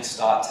actually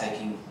start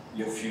taking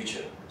your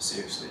future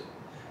seriously.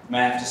 You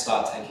may have to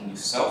start taking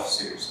yourself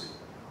seriously.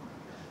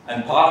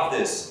 And part of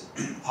this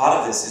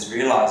is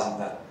realizing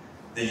that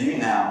the you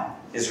now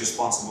is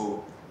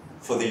responsible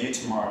for the you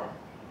tomorrow,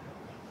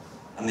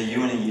 and the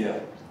you in a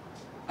year,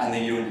 and the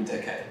you in a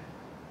decade.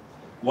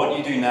 What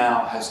you do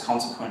now has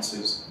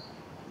consequences,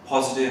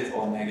 positive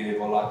or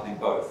negative, or likely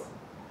both,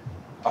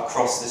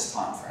 across this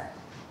time frame.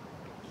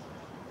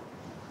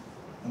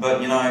 But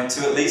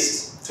to at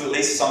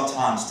least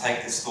sometimes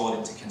take this thought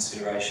into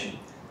consideration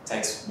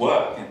takes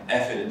work and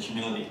effort and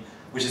humility,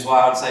 which is why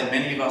I would say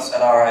many of us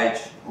at our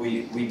age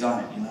we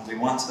don't. We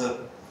want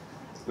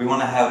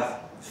to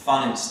have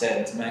fun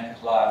instead, to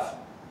make life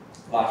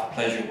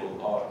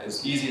pleasurable or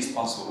as easy as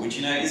possible, which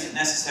isn't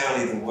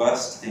necessarily the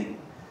worst thing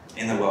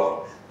in the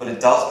world, but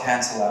it does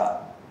cancel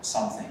out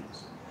some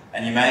things.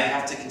 And you may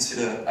have to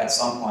consider at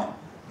some point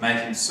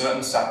making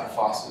certain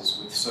sacrifices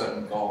with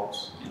certain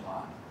goals in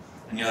life.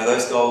 And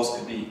those goals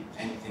could be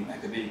anything. They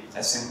could be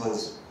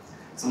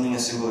something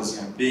as simple as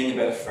being a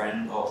better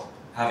friend, or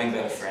having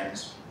better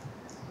friends,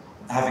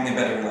 having a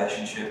better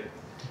relationship,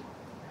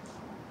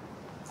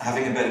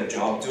 having a better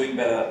job, doing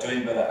better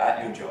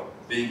at your job,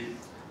 being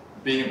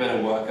a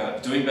better worker,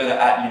 doing better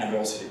at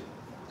university,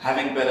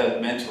 having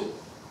better mental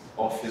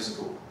or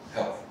physical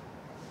health.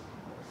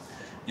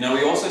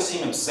 We also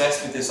seem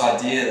obsessed with this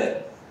idea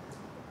that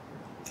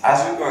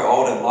as we grow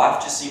older,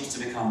 life just seems to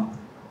become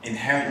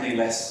inherently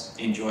less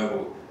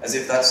enjoyable, as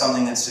if that's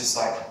something that's just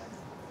like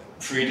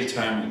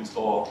predetermined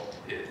or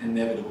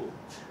inevitable.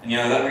 And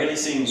that really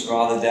seems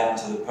rather down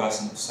to the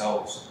person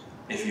themselves,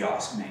 if you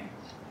ask me.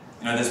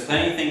 There's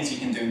plenty of things you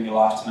can do in your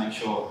life to make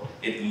sure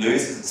it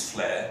loses its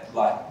flair,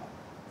 like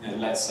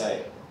let's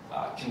say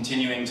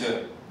continuing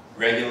to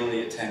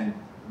regularly attend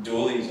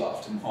dualies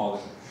after more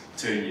than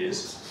 2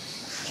 years.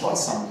 What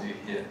some of you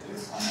here do,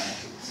 I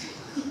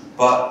know.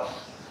 But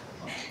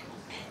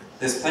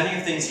there's plenty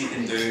of things you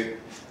can do.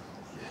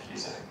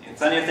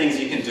 Plenty of things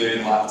you can do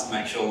in life to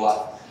make sure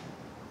life.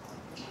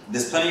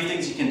 There's plenty of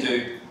things you can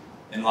do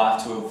in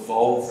life to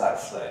evolve that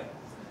flair,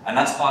 and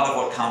that's part of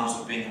what comes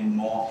with being a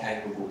more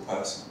capable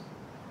person.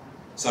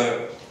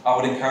 So I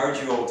would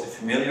encourage you all to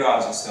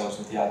familiarise yourselves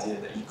with the idea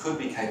that you could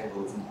be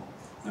capable of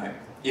more,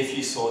 if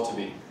you sought to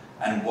be,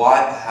 and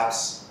why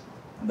perhaps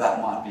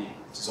that might be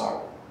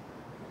desirable.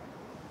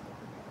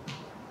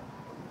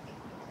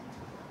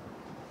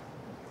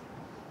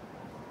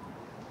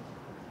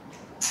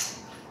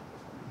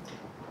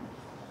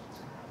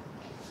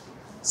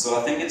 So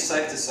I think it's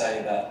safe to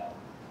say that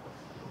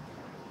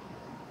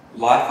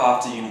life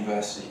after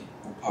university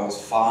will pose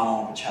far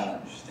more of a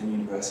challenge than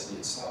university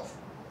itself.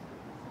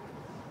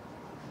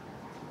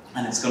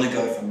 and it's going to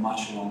go for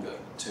much longer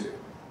too.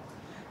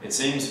 It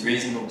seems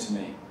reasonable to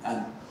me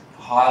and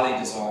highly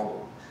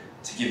desirable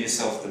to give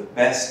yourself the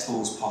best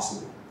tools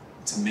possible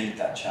to meet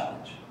that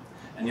challenge.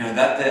 And you know,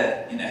 that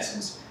there, in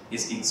essence,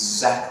 is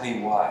exactly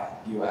why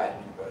you are at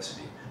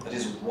university. That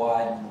is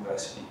why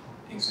university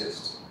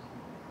exists.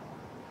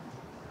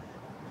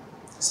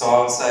 So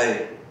I would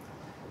say,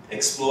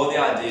 explore the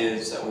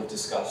ideas that we've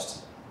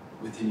discussed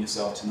within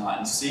yourself tonight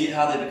and see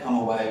how they become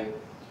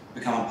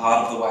a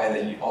part of the way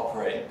that you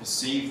operate and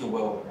perceive the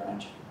world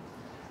around you.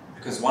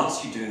 Because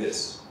once you do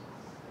this,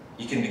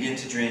 you can begin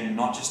to dream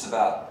not just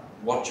about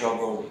what job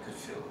role you could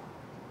fill,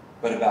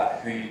 but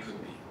about who you could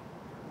be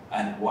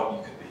and what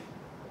you could be.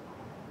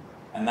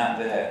 And that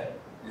there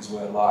is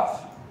where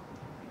life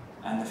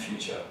and the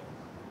future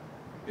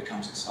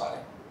becomes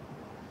exciting.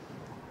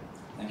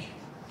 Thank you.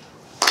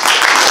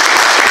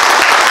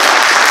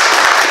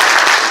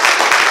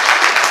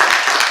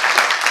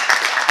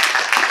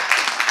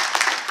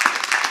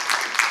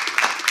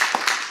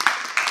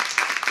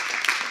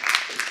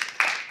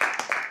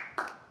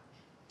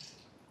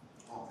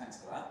 Oh, thanks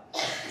for that.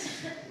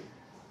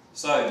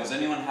 So, does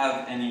anyone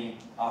have any,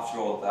 after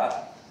all of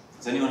that,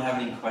 does anyone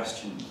have any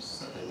questions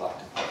that they'd like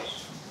to pose?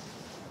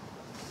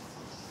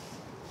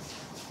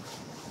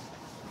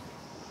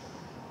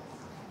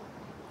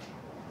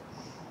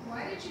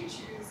 Why did you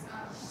choose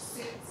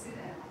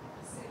Sinek?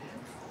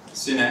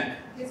 Sinek.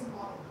 His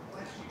model.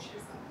 Why did you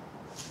choose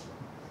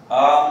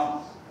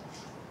that?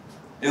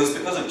 It was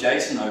because of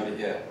Jason over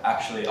here,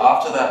 actually.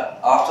 After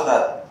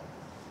I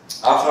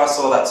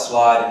saw that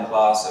slide in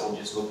class that we're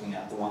just looking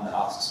at, the one that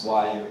asks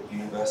why you're at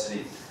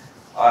university,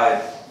 I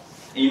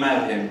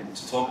emailed him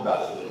to talk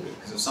about it a little bit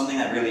because it was something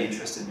that really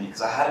interested me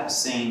because I hadn't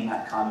seen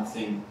that kind of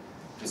thing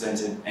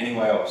presented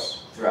anywhere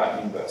else throughout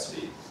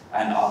university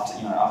and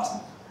after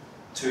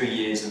 2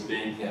 years of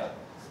being here.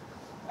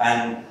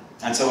 And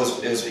so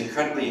it was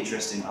incredibly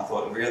interesting. I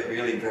thought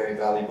really very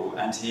valuable.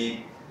 And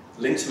he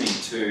linked me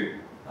to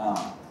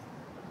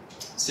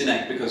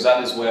Sinek because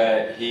that is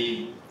where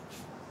he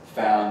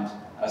found,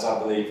 as I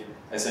believe,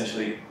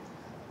 essentially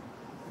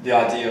the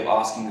idea of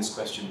asking this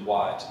question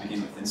why to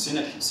begin with. And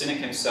Sinek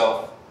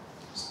himself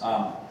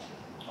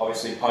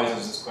obviously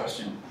poses this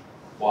question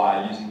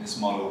why using this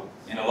model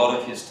in a lot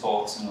of his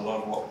talks and a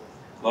lot of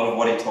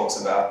what he talks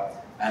about,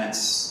 and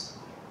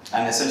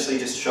essentially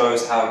just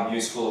shows how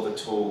useful of a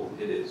tool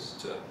it is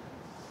to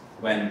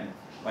when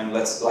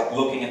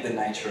looking at the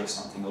nature of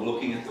something or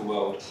looking at the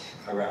world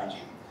around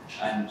you,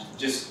 and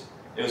just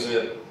it was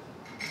the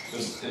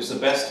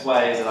best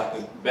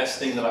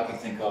thing that I could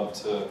think of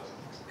to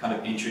kind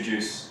of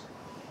introduce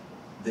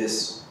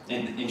this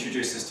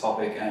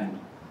topic and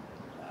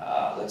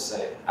let's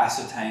say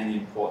ascertain the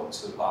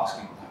importance of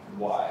asking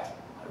why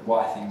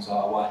things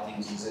are, why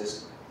things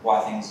exist, why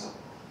things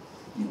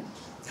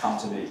come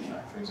to be,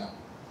 for example.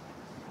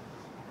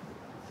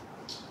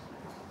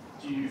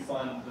 Do you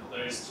find that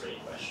those three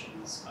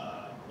questions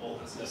are all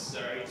that's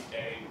necessary to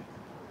gain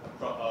a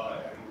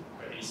proper and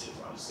cohesive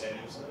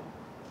understanding of something?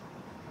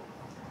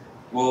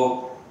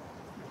 Well,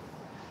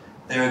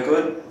 they're a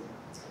good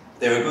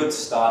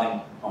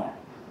starting point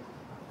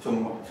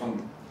from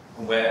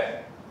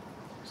where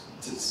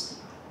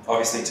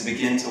obviously to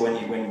begin to when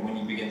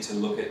you begin to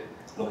look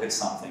at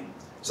something.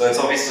 So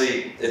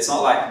it's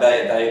not like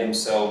they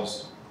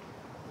themselves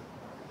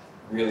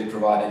really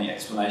provide any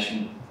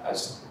explanation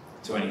as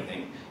to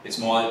anything. It's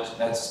more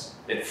that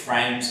it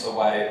frames a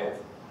way of,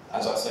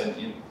 as I said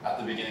at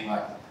the beginning,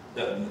 like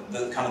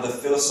the kind of the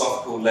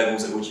philosophical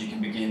levels at which you can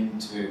begin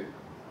to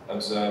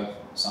observe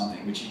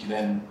something, which you can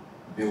then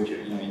build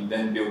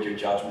your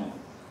judgment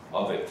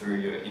of it through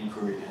your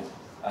inquiry and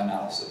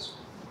analysis.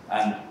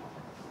 And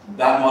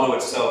that model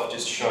itself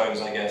just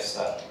shows, I guess,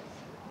 that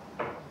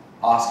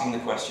asking the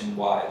question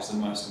why is the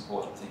most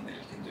important thing that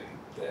you can do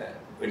there.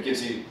 But it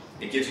gives you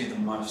the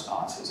most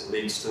answers. It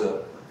leads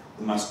to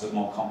the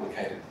more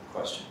complicated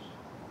questions.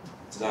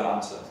 Does that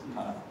answer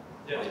kind of?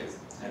 Yeah.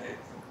 Okay.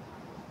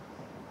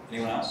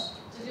 Anyone else?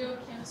 Did your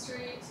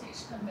chemistry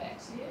teacher come back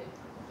to you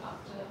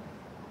after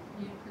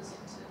you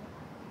presented?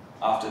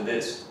 After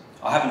this,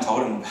 I haven't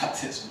told him about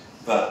this,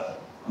 but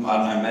I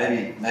don't know.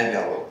 Maybe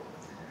I will.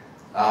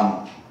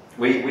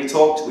 We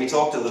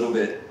talked a little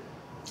bit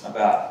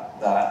about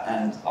that,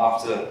 and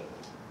after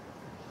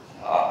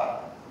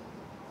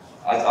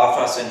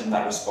I sent him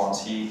that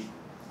response,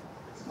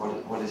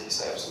 what did he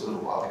say? It was a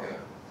little while ago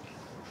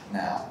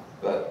now,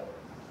 but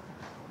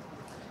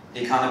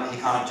he didn't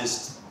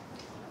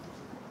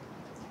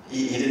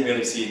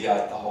really see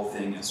the whole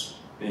thing as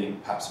being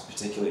perhaps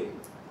particularly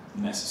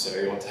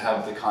necessary or to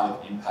have the kind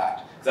of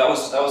impact. That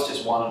was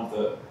just one of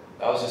the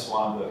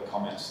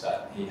comments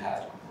that he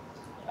had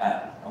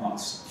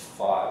amongst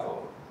 5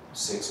 or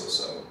 6 or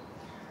so.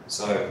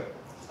 So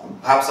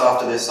perhaps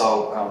after this,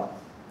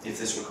 if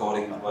this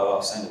recording went well,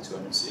 I'll send it to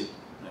him and see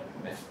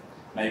if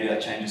maybe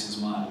that changes his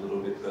mind a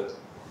little bit, but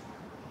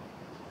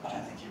I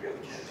don't think he really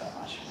cared that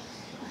much.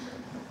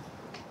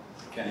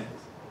 Kenny?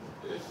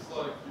 If,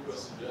 like you were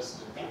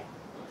suggesting, a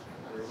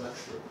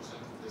lecturer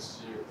presented this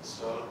to you at the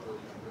start of your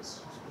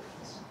university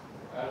experience,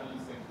 How do you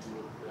think you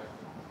would react?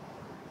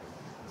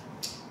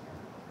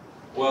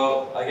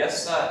 Well, I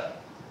guess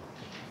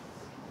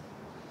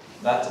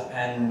that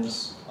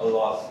depends a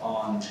lot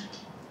on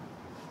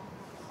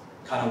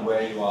kind of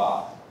where you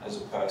are as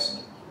a person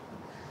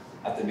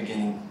at the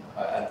beginning,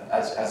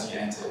 as you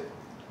enter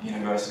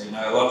university. You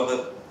know, a lot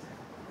of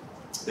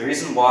the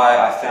reason why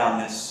I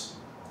found this,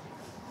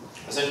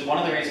 essentially one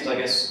of the reasons I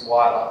guess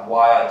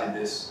why I did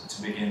this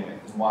to begin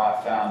with, and why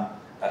I found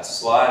that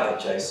slide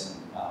that Jason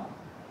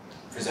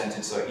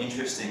presented so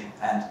interesting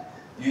and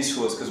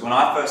useful, is because when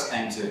I first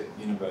came to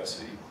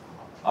university,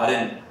 I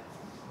didn't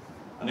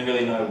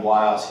really know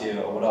why I was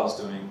here or what I was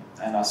doing,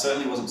 and I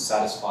certainly wasn't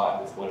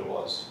satisfied with what it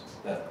was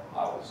that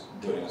I was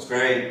doing.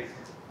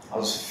 I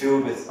was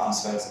filled with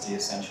uncertainty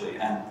essentially,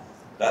 and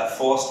that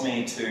forced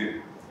me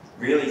to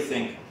really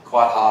think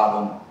quite hard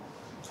on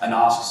and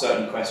ask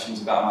certain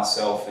questions about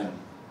myself and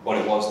what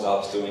it was that I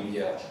was doing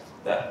here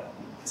that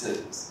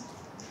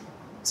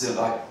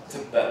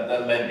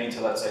led me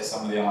to, let's say,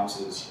 some of the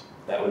answers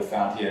that we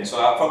found here. And so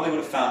I probably would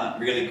have found that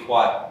really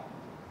quite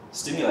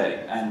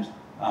stimulating and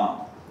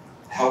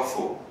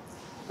helpful.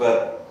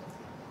 But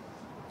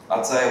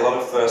I'd say a lot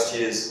of first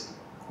years,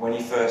 when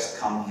you first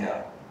come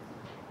here,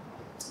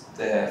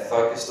 they're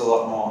focused a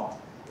lot more.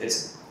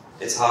 It's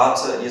hard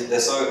to, they're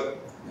so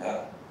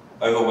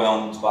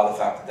overwhelmed by the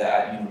fact that they're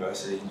at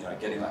university, and, you know,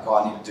 getting like, oh,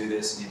 I need to do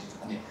this,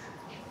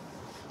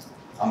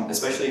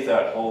 especially if they're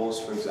at halls,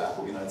 for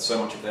example, you know,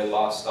 so much of their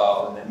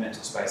lifestyle and their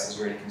mental space is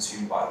already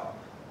consumed by them.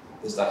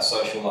 There's that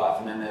social life,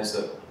 and then there's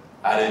the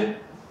added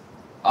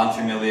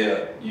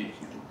unfamiliar,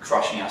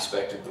 crushing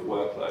aspect of the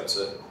workload.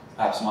 So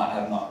perhaps might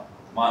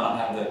not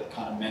have the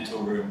kind of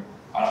mental room.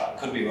 I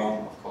could be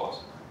wrong, of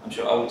course. I'm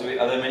sure. Are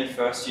there many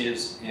first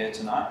years here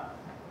tonight?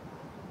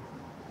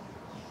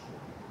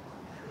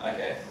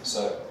 Okay,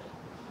 so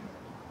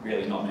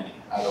really not many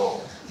at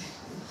all.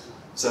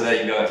 So there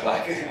you go.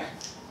 Like,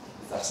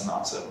 that's an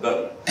answer.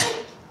 But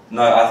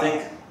no, I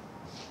think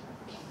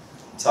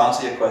to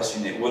answer your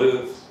question, it would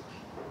have.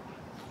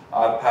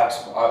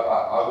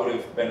 I would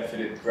have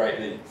benefited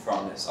greatly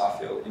from this, I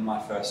feel, in my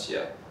first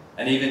year.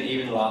 And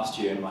even last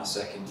year in my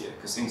second year,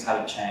 because things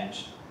hadn't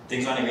changed.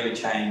 Things only really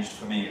changed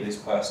for me, at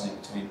least personally,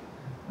 between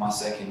my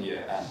second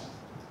year and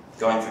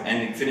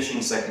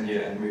finishing second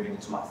year and moving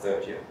into my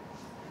third year.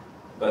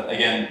 But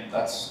again,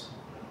 that's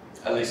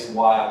at least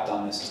why I've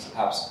done this, is to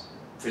perhaps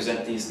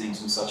present these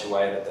things in such a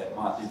way that they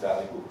might be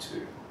valuable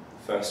to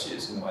first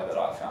years in the way that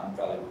I found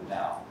valuable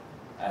now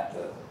at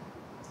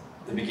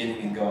the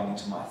beginning and going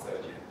into my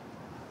third year.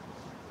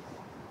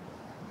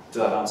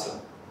 Did that answer?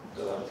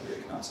 Did that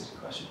really answer your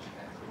question?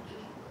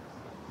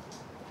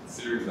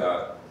 Considering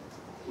that,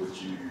 would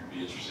you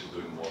be interested in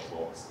doing more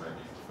talks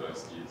maybe for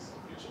first years in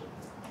the future?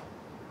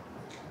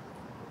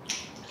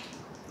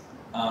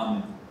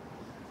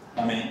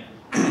 I mean,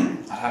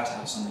 I'd have to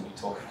have something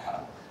to talk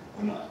about,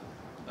 wouldn't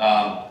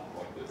I?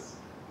 Like this?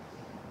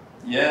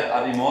 Yeah,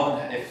 I'd be more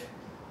than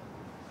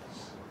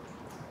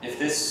if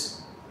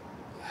this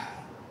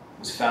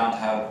was found to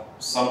have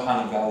some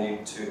kind of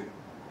value to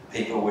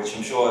people, which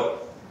I'm sure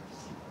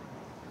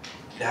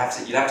you'd have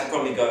to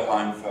probably go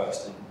home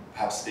first and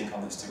perhaps think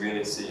on this to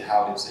really see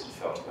how it is that you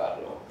felt about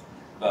it all.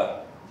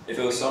 But if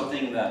it was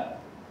something that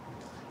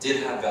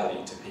did have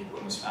value to people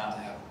and was found to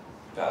have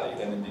value,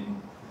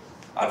 then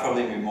I'd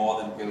probably be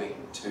more than willing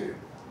to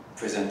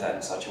present that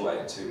in such a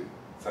way to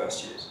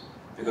first years.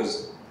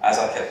 Because as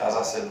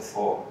I said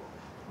before,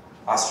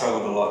 I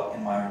struggled a lot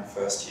in my own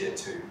first year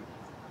to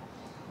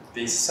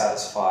be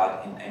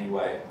satisfied in any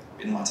way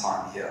in my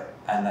time here,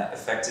 and that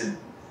affected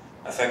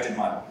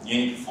my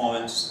uni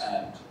performance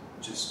and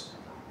just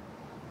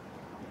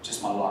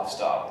my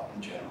lifestyle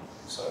in general.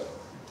 So,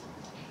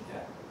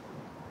 yeah.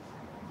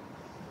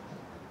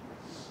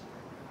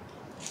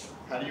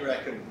 How do you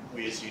reckon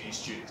we as uni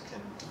students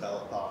can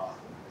develop our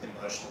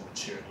emotional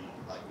maturity?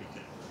 Like, we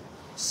could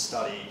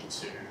study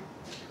to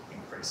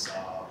increase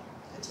our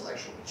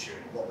intellectual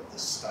maturity. What would the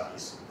study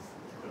sort of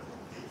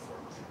equivalent be for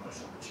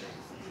emotional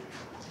maturity for you?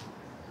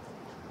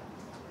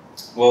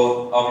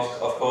 Well,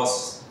 of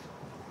course,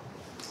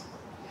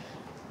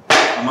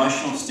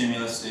 emotional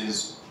stimulus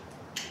is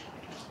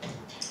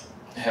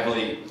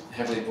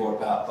heavily brought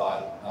about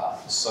by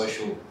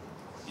social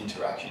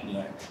interaction. You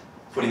know,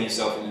 putting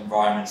yourself in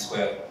environments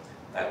where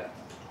that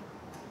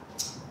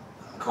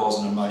cause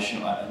an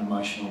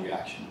emotional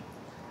reaction.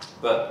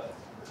 But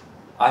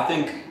I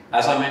think,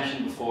 as I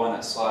mentioned before on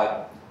that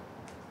slide,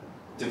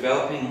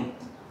 developing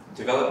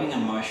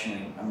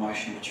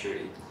emotional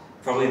maturity,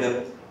 probably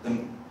the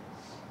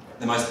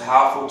most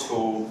powerful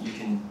tool you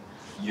can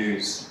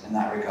use in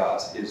that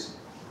regard is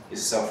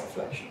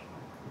self-reflection.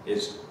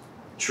 Is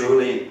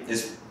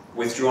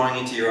withdrawing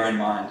into your own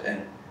mind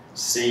and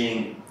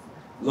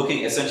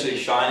essentially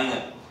shining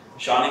a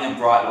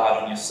bright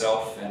light on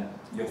yourself and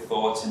your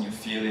thoughts and your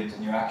feelings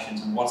and your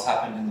actions and what's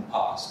happened in the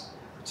past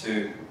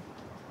to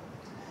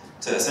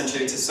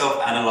essentially to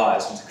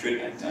self-analyze and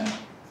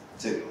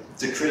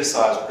to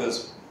criticize,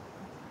 because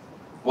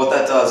what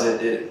that does,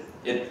 it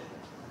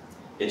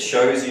it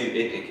shows you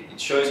it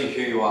shows you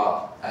who you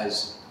are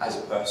as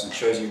a person. It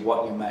shows you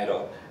what you're made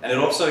of, and it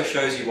also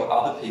shows you what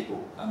other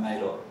people are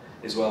made of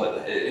as well.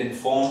 It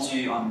informs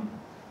you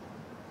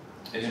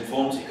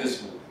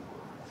because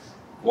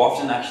we're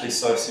often actually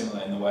so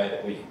similar in the way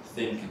that we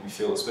think and we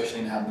feel, especially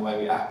in the way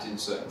we act in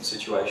certain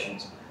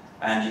situations.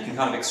 And you can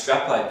kind of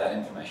extrapolate that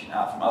information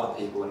out from other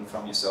people and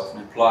from yourself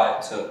and apply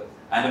it to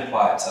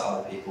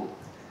other people.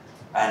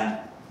 And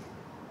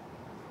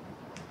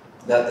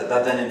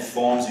that then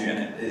informs you, and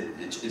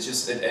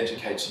it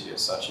educates you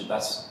as such. And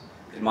that's,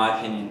 in my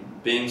opinion,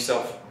 being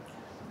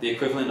the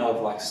equivalent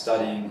of like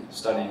studying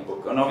a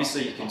book. And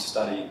obviously you can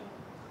study,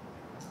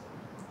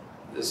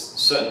 there's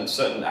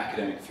certain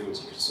academic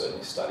fields you could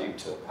certainly study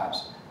to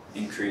perhaps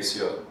increase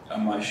your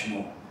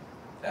emotional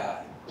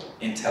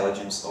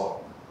intelligence or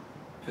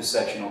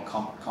perception or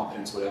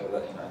competence, whatever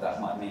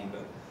that might mean.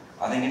 But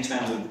I think in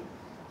terms of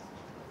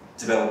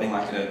developing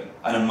like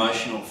an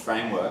emotional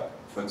framework,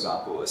 for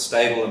example, a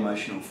stable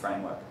emotional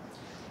framework,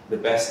 the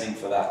best thing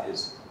for that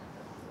is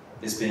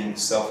being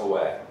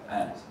self-aware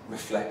and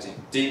reflecting,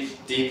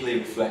 deeply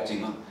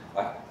reflecting on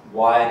like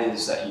why it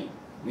is that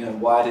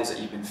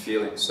you've been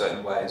feeling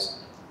certain ways,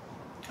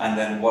 and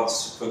then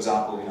for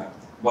example,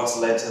 what's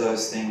led to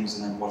those things,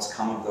 and then what's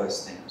come of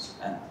those things,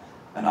 and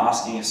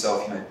asking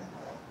yourself,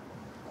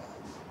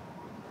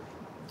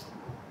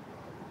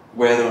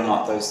 whether or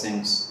not those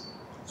things,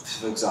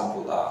 for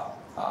example, are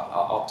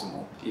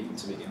optimal even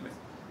to begin with.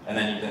 And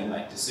then you then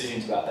make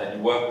decisions about that,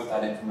 you work with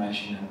that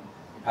information and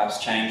you perhaps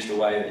change the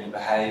way that you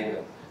behave,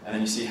 and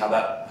then you see how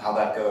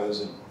that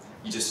goes, and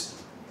it's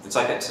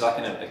like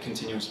a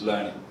continuous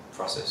learning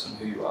process on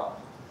who you are.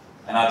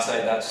 And I'd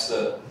say that's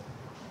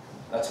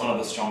one of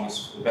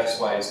the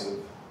best ways of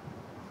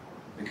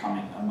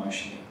becoming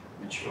emotionally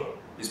mature,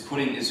 is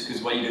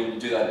because what you do when you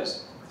do that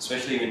is,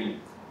 especially when you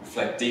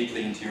reflect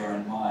deeply into your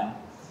own mind,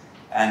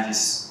 and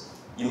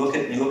you look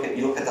at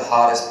the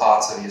hardest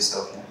parts of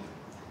yourself,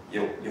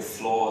 your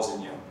flaws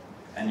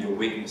and your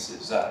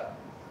weaknesses, that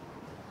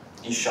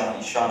you shine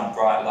a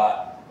bright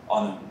light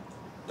on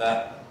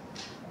them.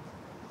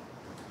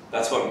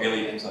 That's what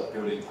really ends up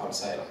building, I would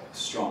say, like a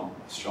strong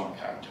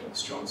character, a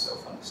strong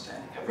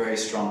self-understanding,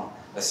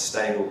 a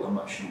stable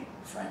emotional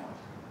framework.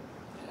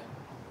 Yeah.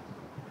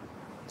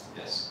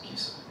 Yes,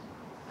 Kisa.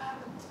 How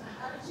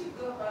did you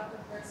go about the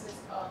process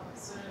of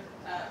sort of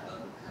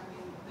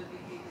overcoming the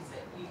behaviors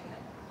that you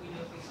had,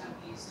 become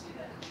used to,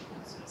 that have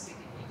become sort of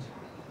second nature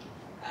for you,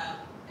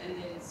 and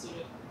then sort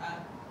of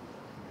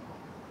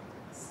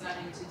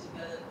starting to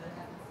develop the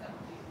habits that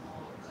would be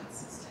more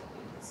consistent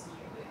with this new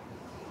way of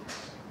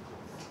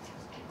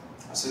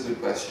thinking? That's a good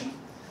question.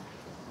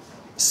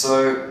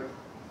 So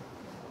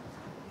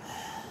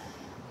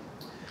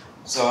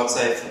I'd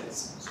say to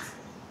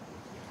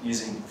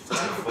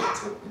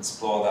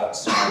explore that,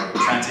 so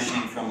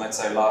transitioning from, let's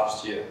say,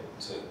 last year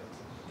to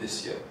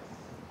this year.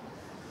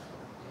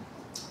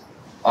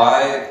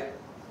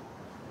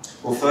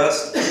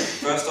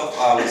 First off,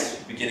 I was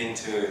beginning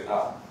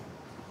to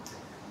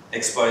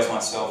expose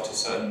myself to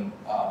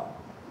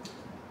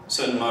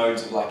certain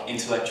modes of like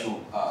intellectual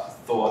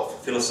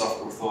thought,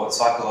 philosophical thought,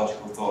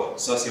 psychological thought,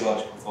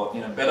 sociological thought.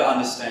 Better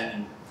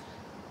understanding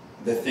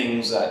the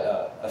things that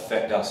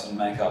affect us and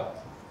make up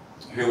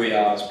who we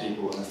are as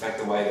people, and affect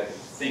the way that we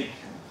think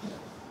and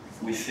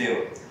we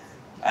feel.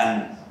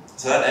 And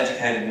so that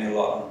educated me a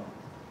lot on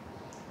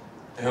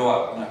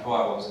who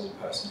I was as a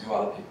person, who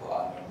other people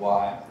are, and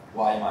why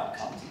you might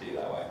come to be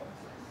that way.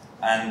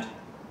 And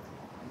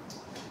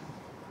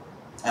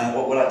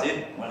what I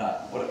did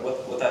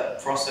what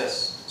that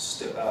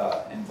process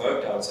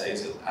invoked, I would say,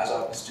 is that, as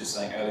I was just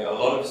saying earlier, a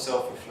lot of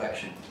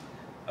self-reflection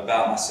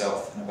about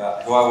myself and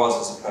about who I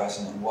was as a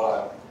person and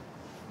what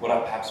I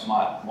perhaps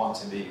might want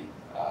to be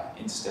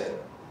instead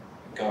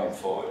going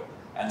forward.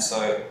 And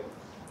so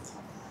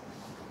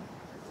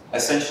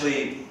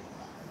essentially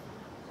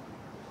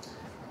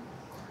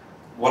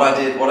what I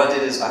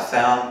did is I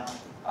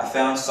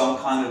found some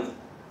kind of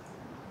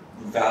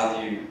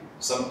value,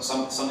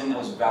 something that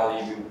was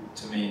valuable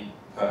to me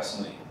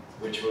personally,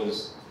 which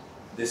was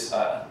this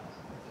a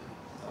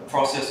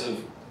process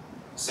of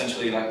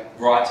essentially like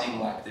writing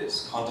like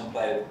this,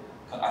 contemplative.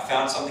 I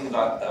found something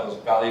that was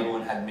valuable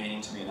and had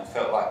meaning to me, and I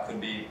felt like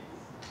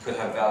could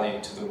have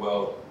value to the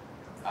world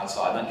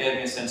outside. And it gave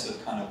me a sense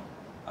of kind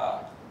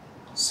of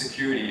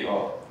security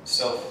or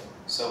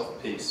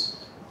self-peace.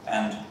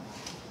 And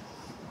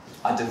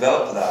I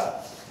developed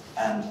that,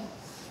 and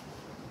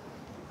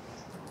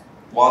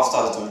whilst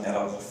I was doing that,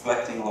 I was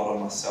reflecting a lot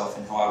on myself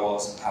and who I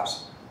was and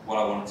perhaps what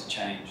I wanted to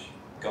change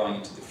going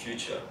into the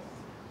future.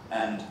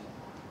 And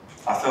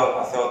I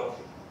felt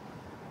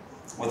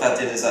what that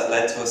did is that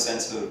led to a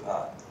sense of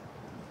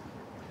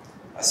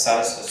a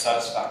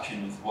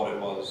satisfaction with what it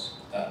was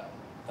that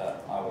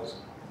I was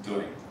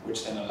doing,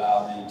 which then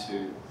allowed me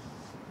to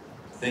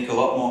think a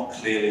lot more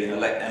clearly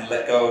and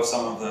let go of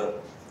some of the,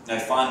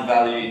 find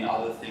value in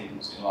other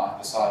things in life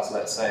besides,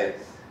 let's say,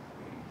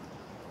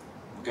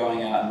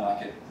 going out and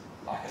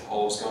like at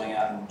halls, going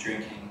out and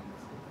drinking,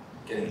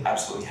 getting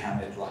absolutely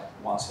hammered like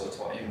once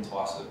or even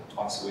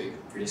twice a week,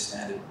 pretty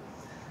standard.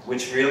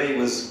 Which really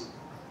was,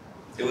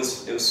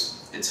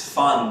 it's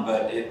fun,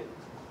 but it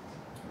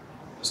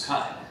was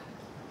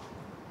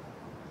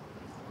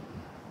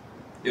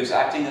it was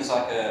acting as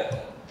like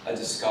a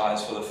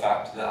disguise for the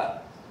fact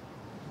that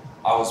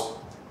I was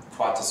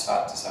quite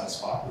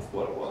dissatisfied with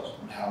what it was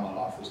and how my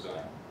life was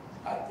going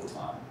at the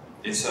time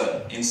in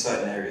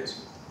certain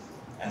areas.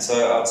 And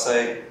so I'd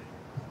say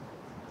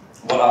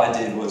what I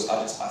did was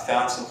I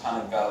found some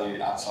kind of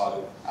value outside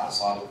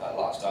of that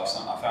lifestyle.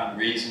 So I found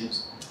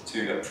reasons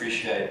to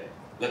appreciate,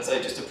 let's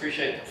say, just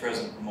appreciate the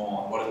present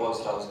more, what it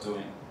was that I was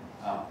doing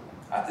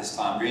at this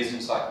time.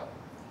 Reasons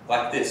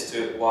like this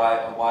to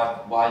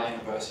why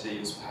university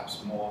was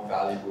perhaps more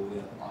valuable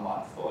than I might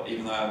have thought,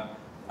 even though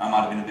I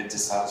might have been a bit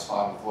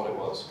dissatisfied with what it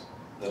was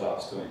that I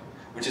was doing.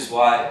 Which is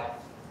why,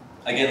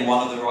 again,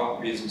 one of the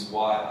reasons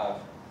why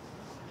I've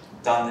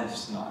done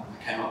this tonight,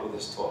 I came up with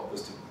this talk,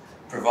 was to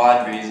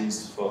provide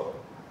reasons for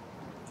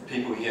the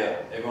people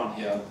here, everyone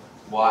here,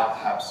 why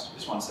perhaps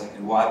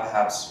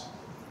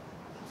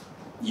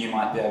you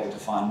might be able to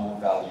find more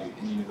value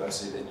in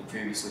university than you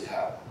previously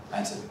have,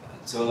 and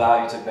to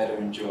allow you to better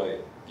enjoy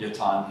your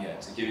time here,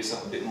 to give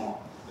yourself a bit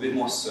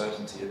more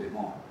certainty, a bit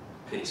more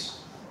peace.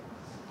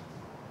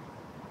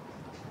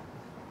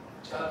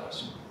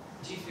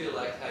 Do you feel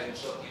like how you're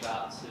talking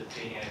about sort of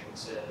being able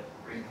to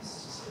bring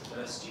this to sort of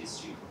first year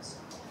students?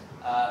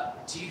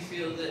 Do you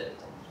feel that,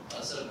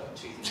 sort of got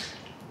two things,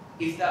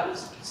 if that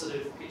was sort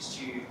of pitched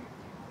to you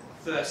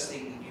first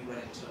thing that you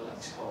went into a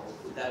lecture hall,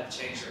 would that have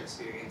changed your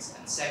experience?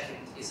 And second,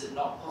 is it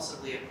not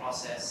possibly a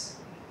process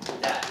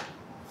that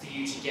for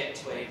you to get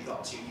to where you've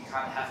got to, you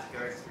kind of have to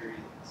go through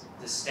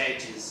the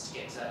stages to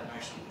get to that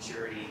emotional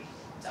maturity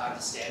to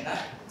understand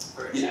that,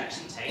 for it to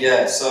actually take?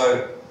 Yeah,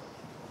 so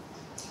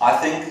I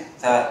think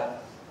that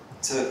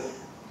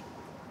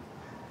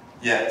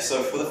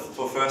so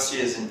for first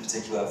years in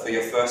particular, for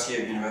your first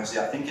year of university,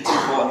 I think it's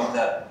important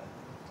that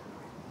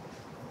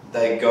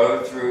they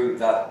go through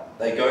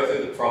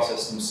the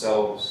process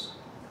themselves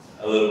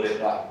a little bit,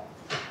 like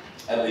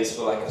at least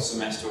for like a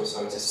semester or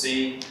so, to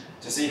see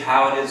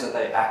how it is that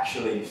they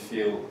actually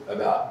feel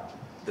about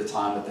the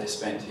time that they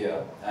spent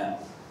here and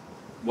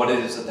what it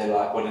is that they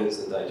like, what it is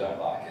that they don't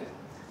like, and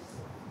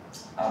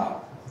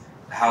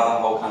how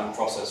the whole kind of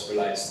process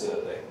relates to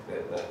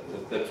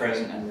the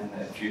present and then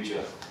their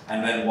future,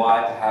 and then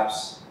why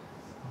perhaps,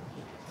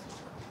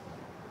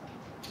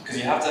 because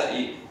you have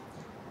to,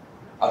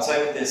 I'd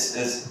say with this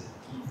is,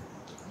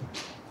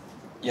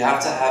 you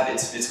have to have,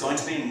 it's going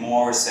to be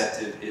more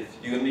receptive if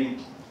you're going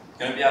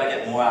to be able to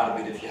get more out of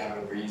it if you have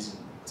a reason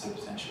to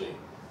potentially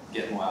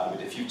get more out of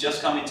it. If you've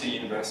just come into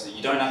university,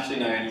 you don't actually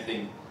know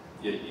anything,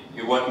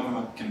 you're working from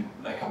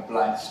a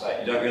blank slate,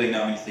 you don't really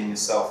know anything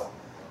yourself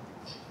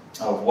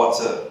of what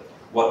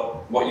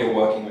you're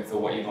working with or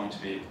what you're going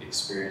to be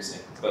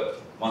experiencing.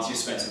 But once you've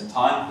spent some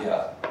time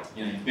here,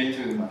 you've been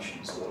through the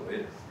motions a little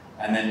bit,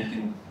 and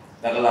then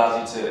that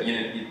allows you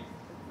to,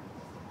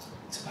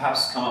 to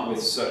perhaps come up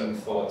with certain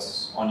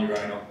thoughts on your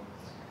own, or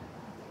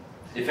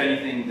if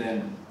anything,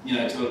 then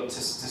to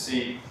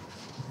see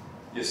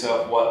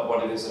yourself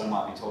what it is that I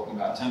might be talking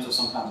about in terms of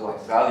some kinds of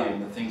like value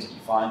in the things that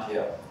you find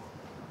here.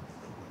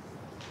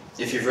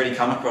 If you've already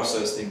come across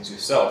those things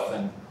yourself,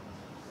 then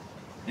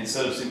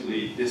instead of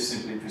simply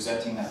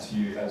presenting that to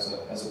you as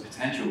a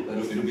potential,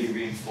 it'll be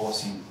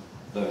reinforcing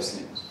those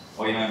things,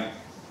 or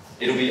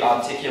it'll be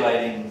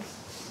articulating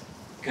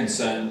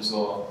concerns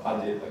or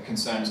other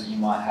concerns that you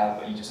might have,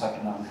 but you just have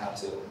to know how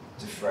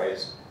to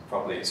phrase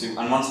properly. So,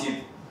 and once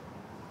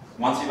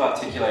you've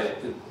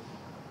articulated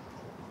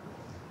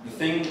the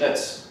thing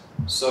that's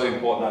so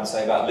important, I'd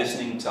say, about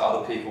listening to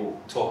other people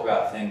talk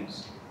about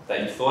things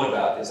that you thought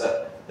about is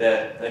that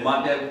they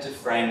might be able to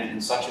frame it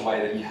in such a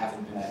way that you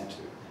haven't been able to.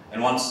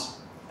 And once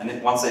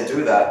they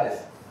do that,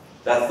 if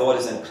that thought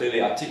isn't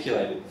clearly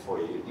articulated for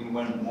you, even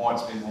when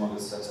it's been more of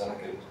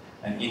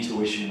an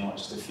intuition or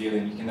just a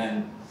feeling, you can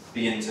then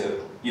begin to,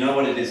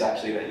 what it is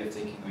actually that you're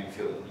thinking or you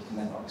feel, you can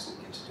then obviously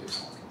begin to do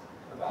something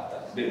about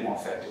that, a bit more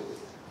effectively,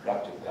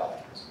 productively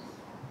afterwards.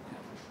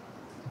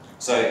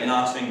 So in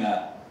answering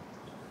that,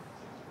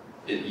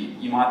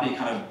 you might be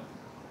kind of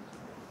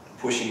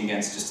pushing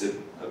against just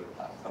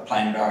a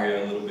plain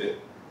barrier a little bit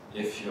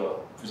if you're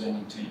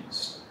presenting to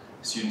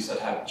students that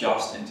have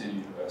just entered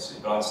university.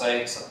 But I'd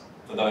say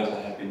for those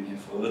that have been here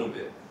for a little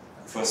bit,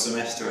 for a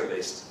semester at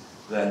least,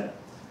 then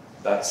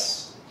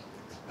that's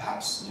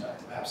perhaps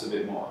a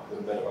bit more of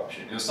a better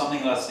option. It was something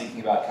that I was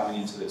thinking about coming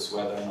into this,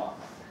 whether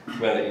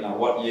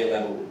what year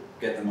level would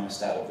get the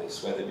most out of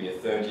this, whether it be a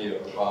third year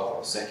or above,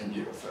 or second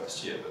year or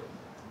first year, but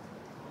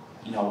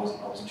I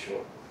wasn't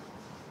sure.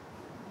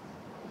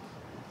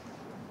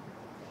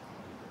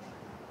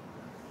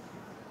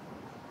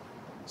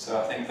 So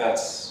I think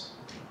that's,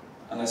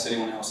 unless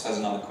anyone else has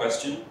another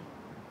question,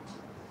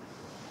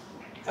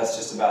 that's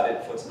just about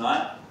it for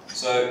tonight.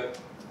 So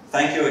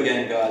thank you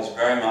again, guys,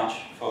 very much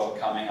for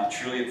coming. I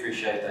truly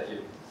appreciate that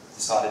you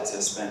decided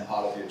to spend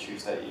part of your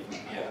Tuesday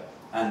evening here.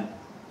 And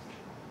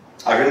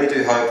I really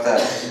do hope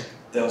that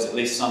there was at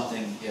least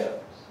something here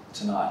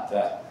tonight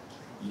that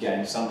you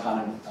gained some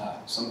kind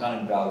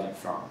of value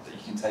from, that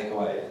you can take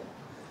away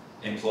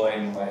and employ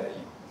in the way that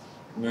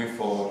you move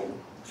forward and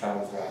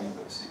travel throughout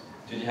university.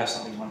 Did you have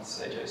something you wanted to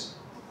say, Jason?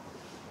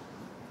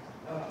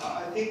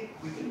 I think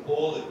we can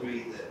all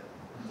agree that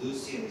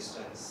Lucien has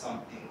done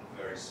something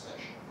very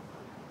special.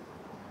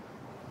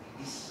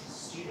 He's a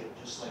student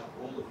just like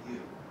all of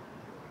you.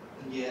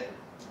 And yet,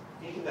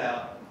 think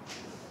about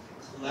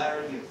the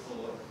clarity of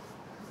thought,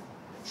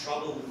 the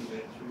trouble that he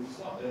went through. He's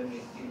not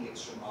earning any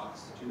extra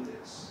marks to do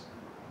this.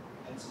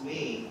 And to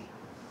me,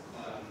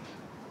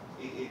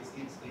 it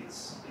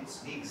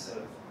speaks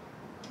of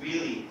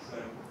really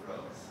incredible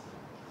growth.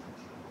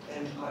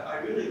 And I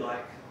really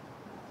like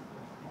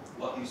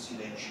what Lucien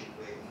mentioned,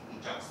 where he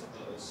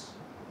juxtaposed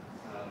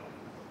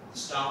the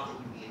staff that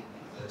we meet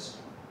at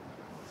university.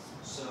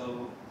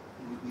 So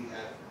we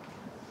have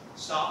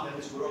staff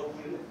members who are all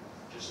human,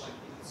 just like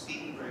you,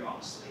 speaking very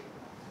honestly.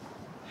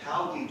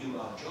 How we do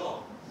our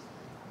job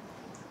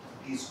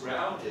is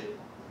grounded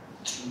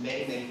in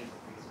many, many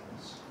different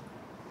reasons.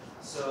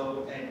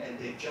 So, and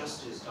they're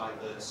just as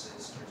diverse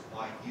as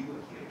why you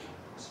are here.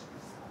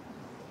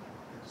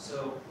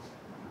 So,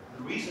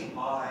 the reason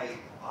why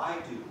I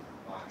do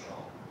my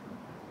job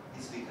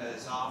is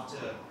because after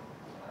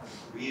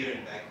a career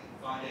in banking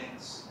and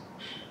finance,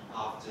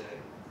 after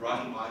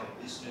running my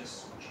own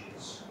business, which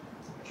is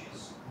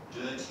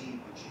dirty,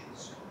 which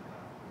is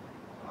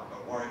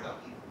I worry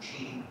about people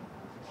cheating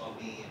on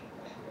me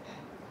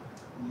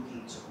and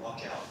looking to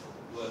watch out for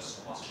the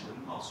worst possible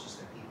impulses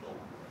that people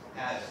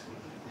have when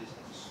you do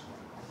business.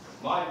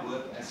 My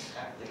work as an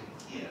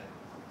academic here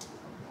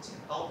to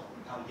help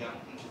our young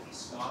people be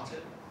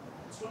smarter.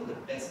 It's one of the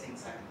best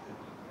things I can do.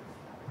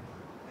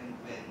 And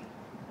when,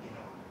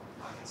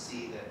 I can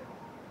see that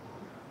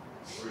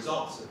the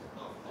results of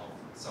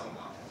some of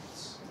our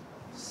efforts,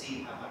 to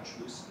see how much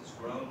Lucien has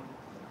grown,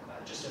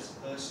 just as a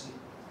person,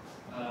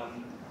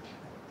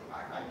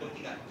 I don't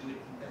think I can do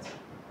it any better.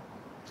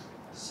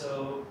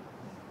 So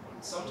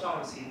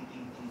sometimes in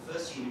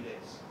first unit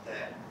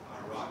that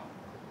I run,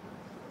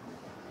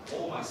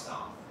 all my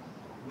staff,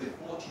 we're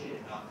fortunate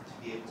enough to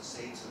be able to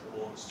say to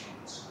all the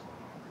students,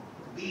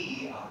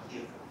 we are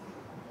here for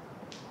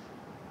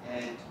you.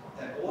 And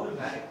that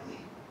automatically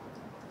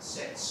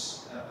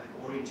sets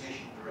an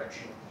orientation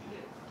direction of the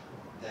unit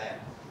that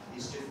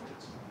is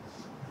different.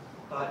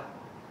 But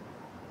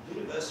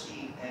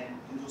university, and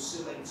you'll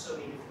see in so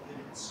many different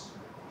units,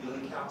 you'll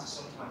encounter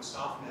sometimes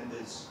staff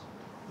members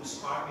whose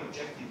primary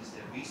objective is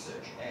their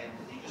research and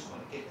they just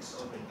want to get this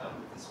over and done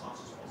with as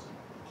fast as possible.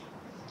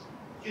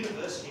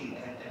 University,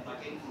 and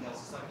like anything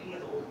else, it's like any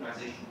other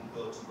organization you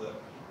go to work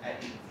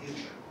at in the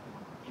future.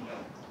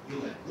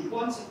 You'll have good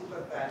ones and you'll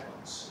have bad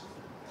ones.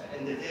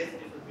 And they're there for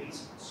different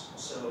reasons.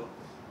 So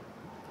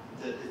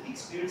the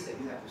experience that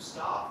you have with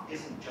staff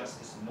isn't just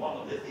this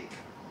monolithic,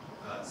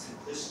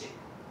 simplistic,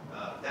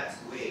 that's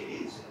the way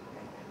it is,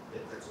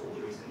 and that's all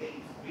there is. There are many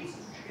different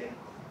reasons which again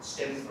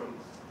stem from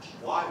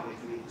why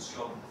we're doing this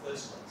job in the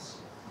first place.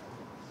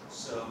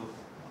 So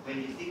when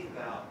you think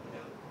about the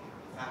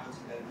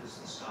faculty members,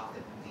 the staff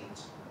that we meet,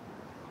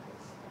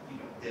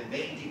 there are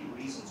many different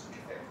reasons which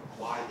affect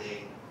how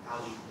they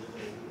deliver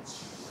their units,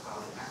 how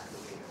they act the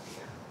way that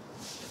they act.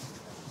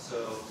 So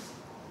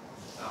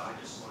I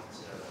just want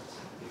to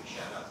give a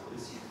shout out to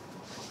Lucien,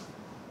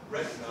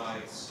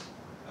 recognize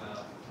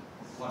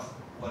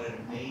what an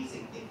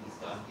amazing thing he's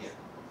done here.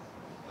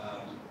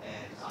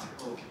 And I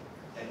hope,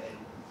 and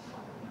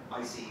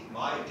I see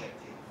my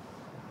objective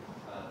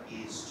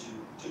is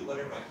to do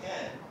whatever I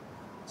can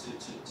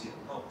to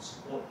help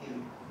support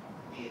him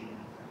in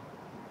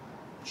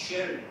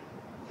sharing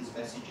his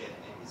message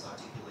and his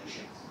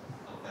articulation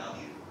of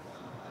value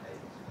at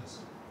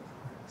university.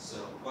 So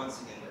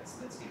once again,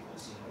 let's give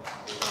Lucien a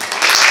round.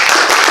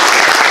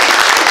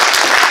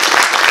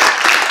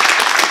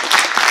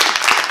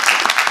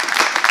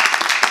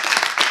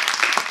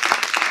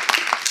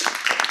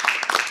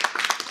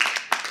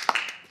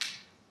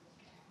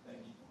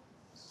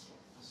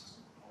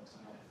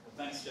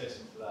 Thanks,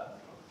 Jason, for that.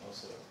 I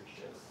also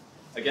appreciate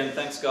it. Again,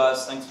 thanks,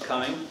 guys. Thanks for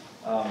coming.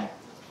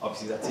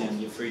 Obviously, that's the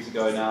end. You're free to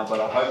go now, but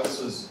I hope this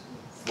was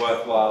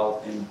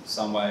worthwhile in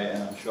some way,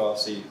 and I'm sure I'll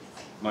see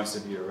most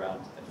of you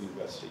around at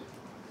university.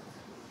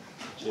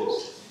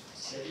 Cheers.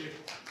 Thank you.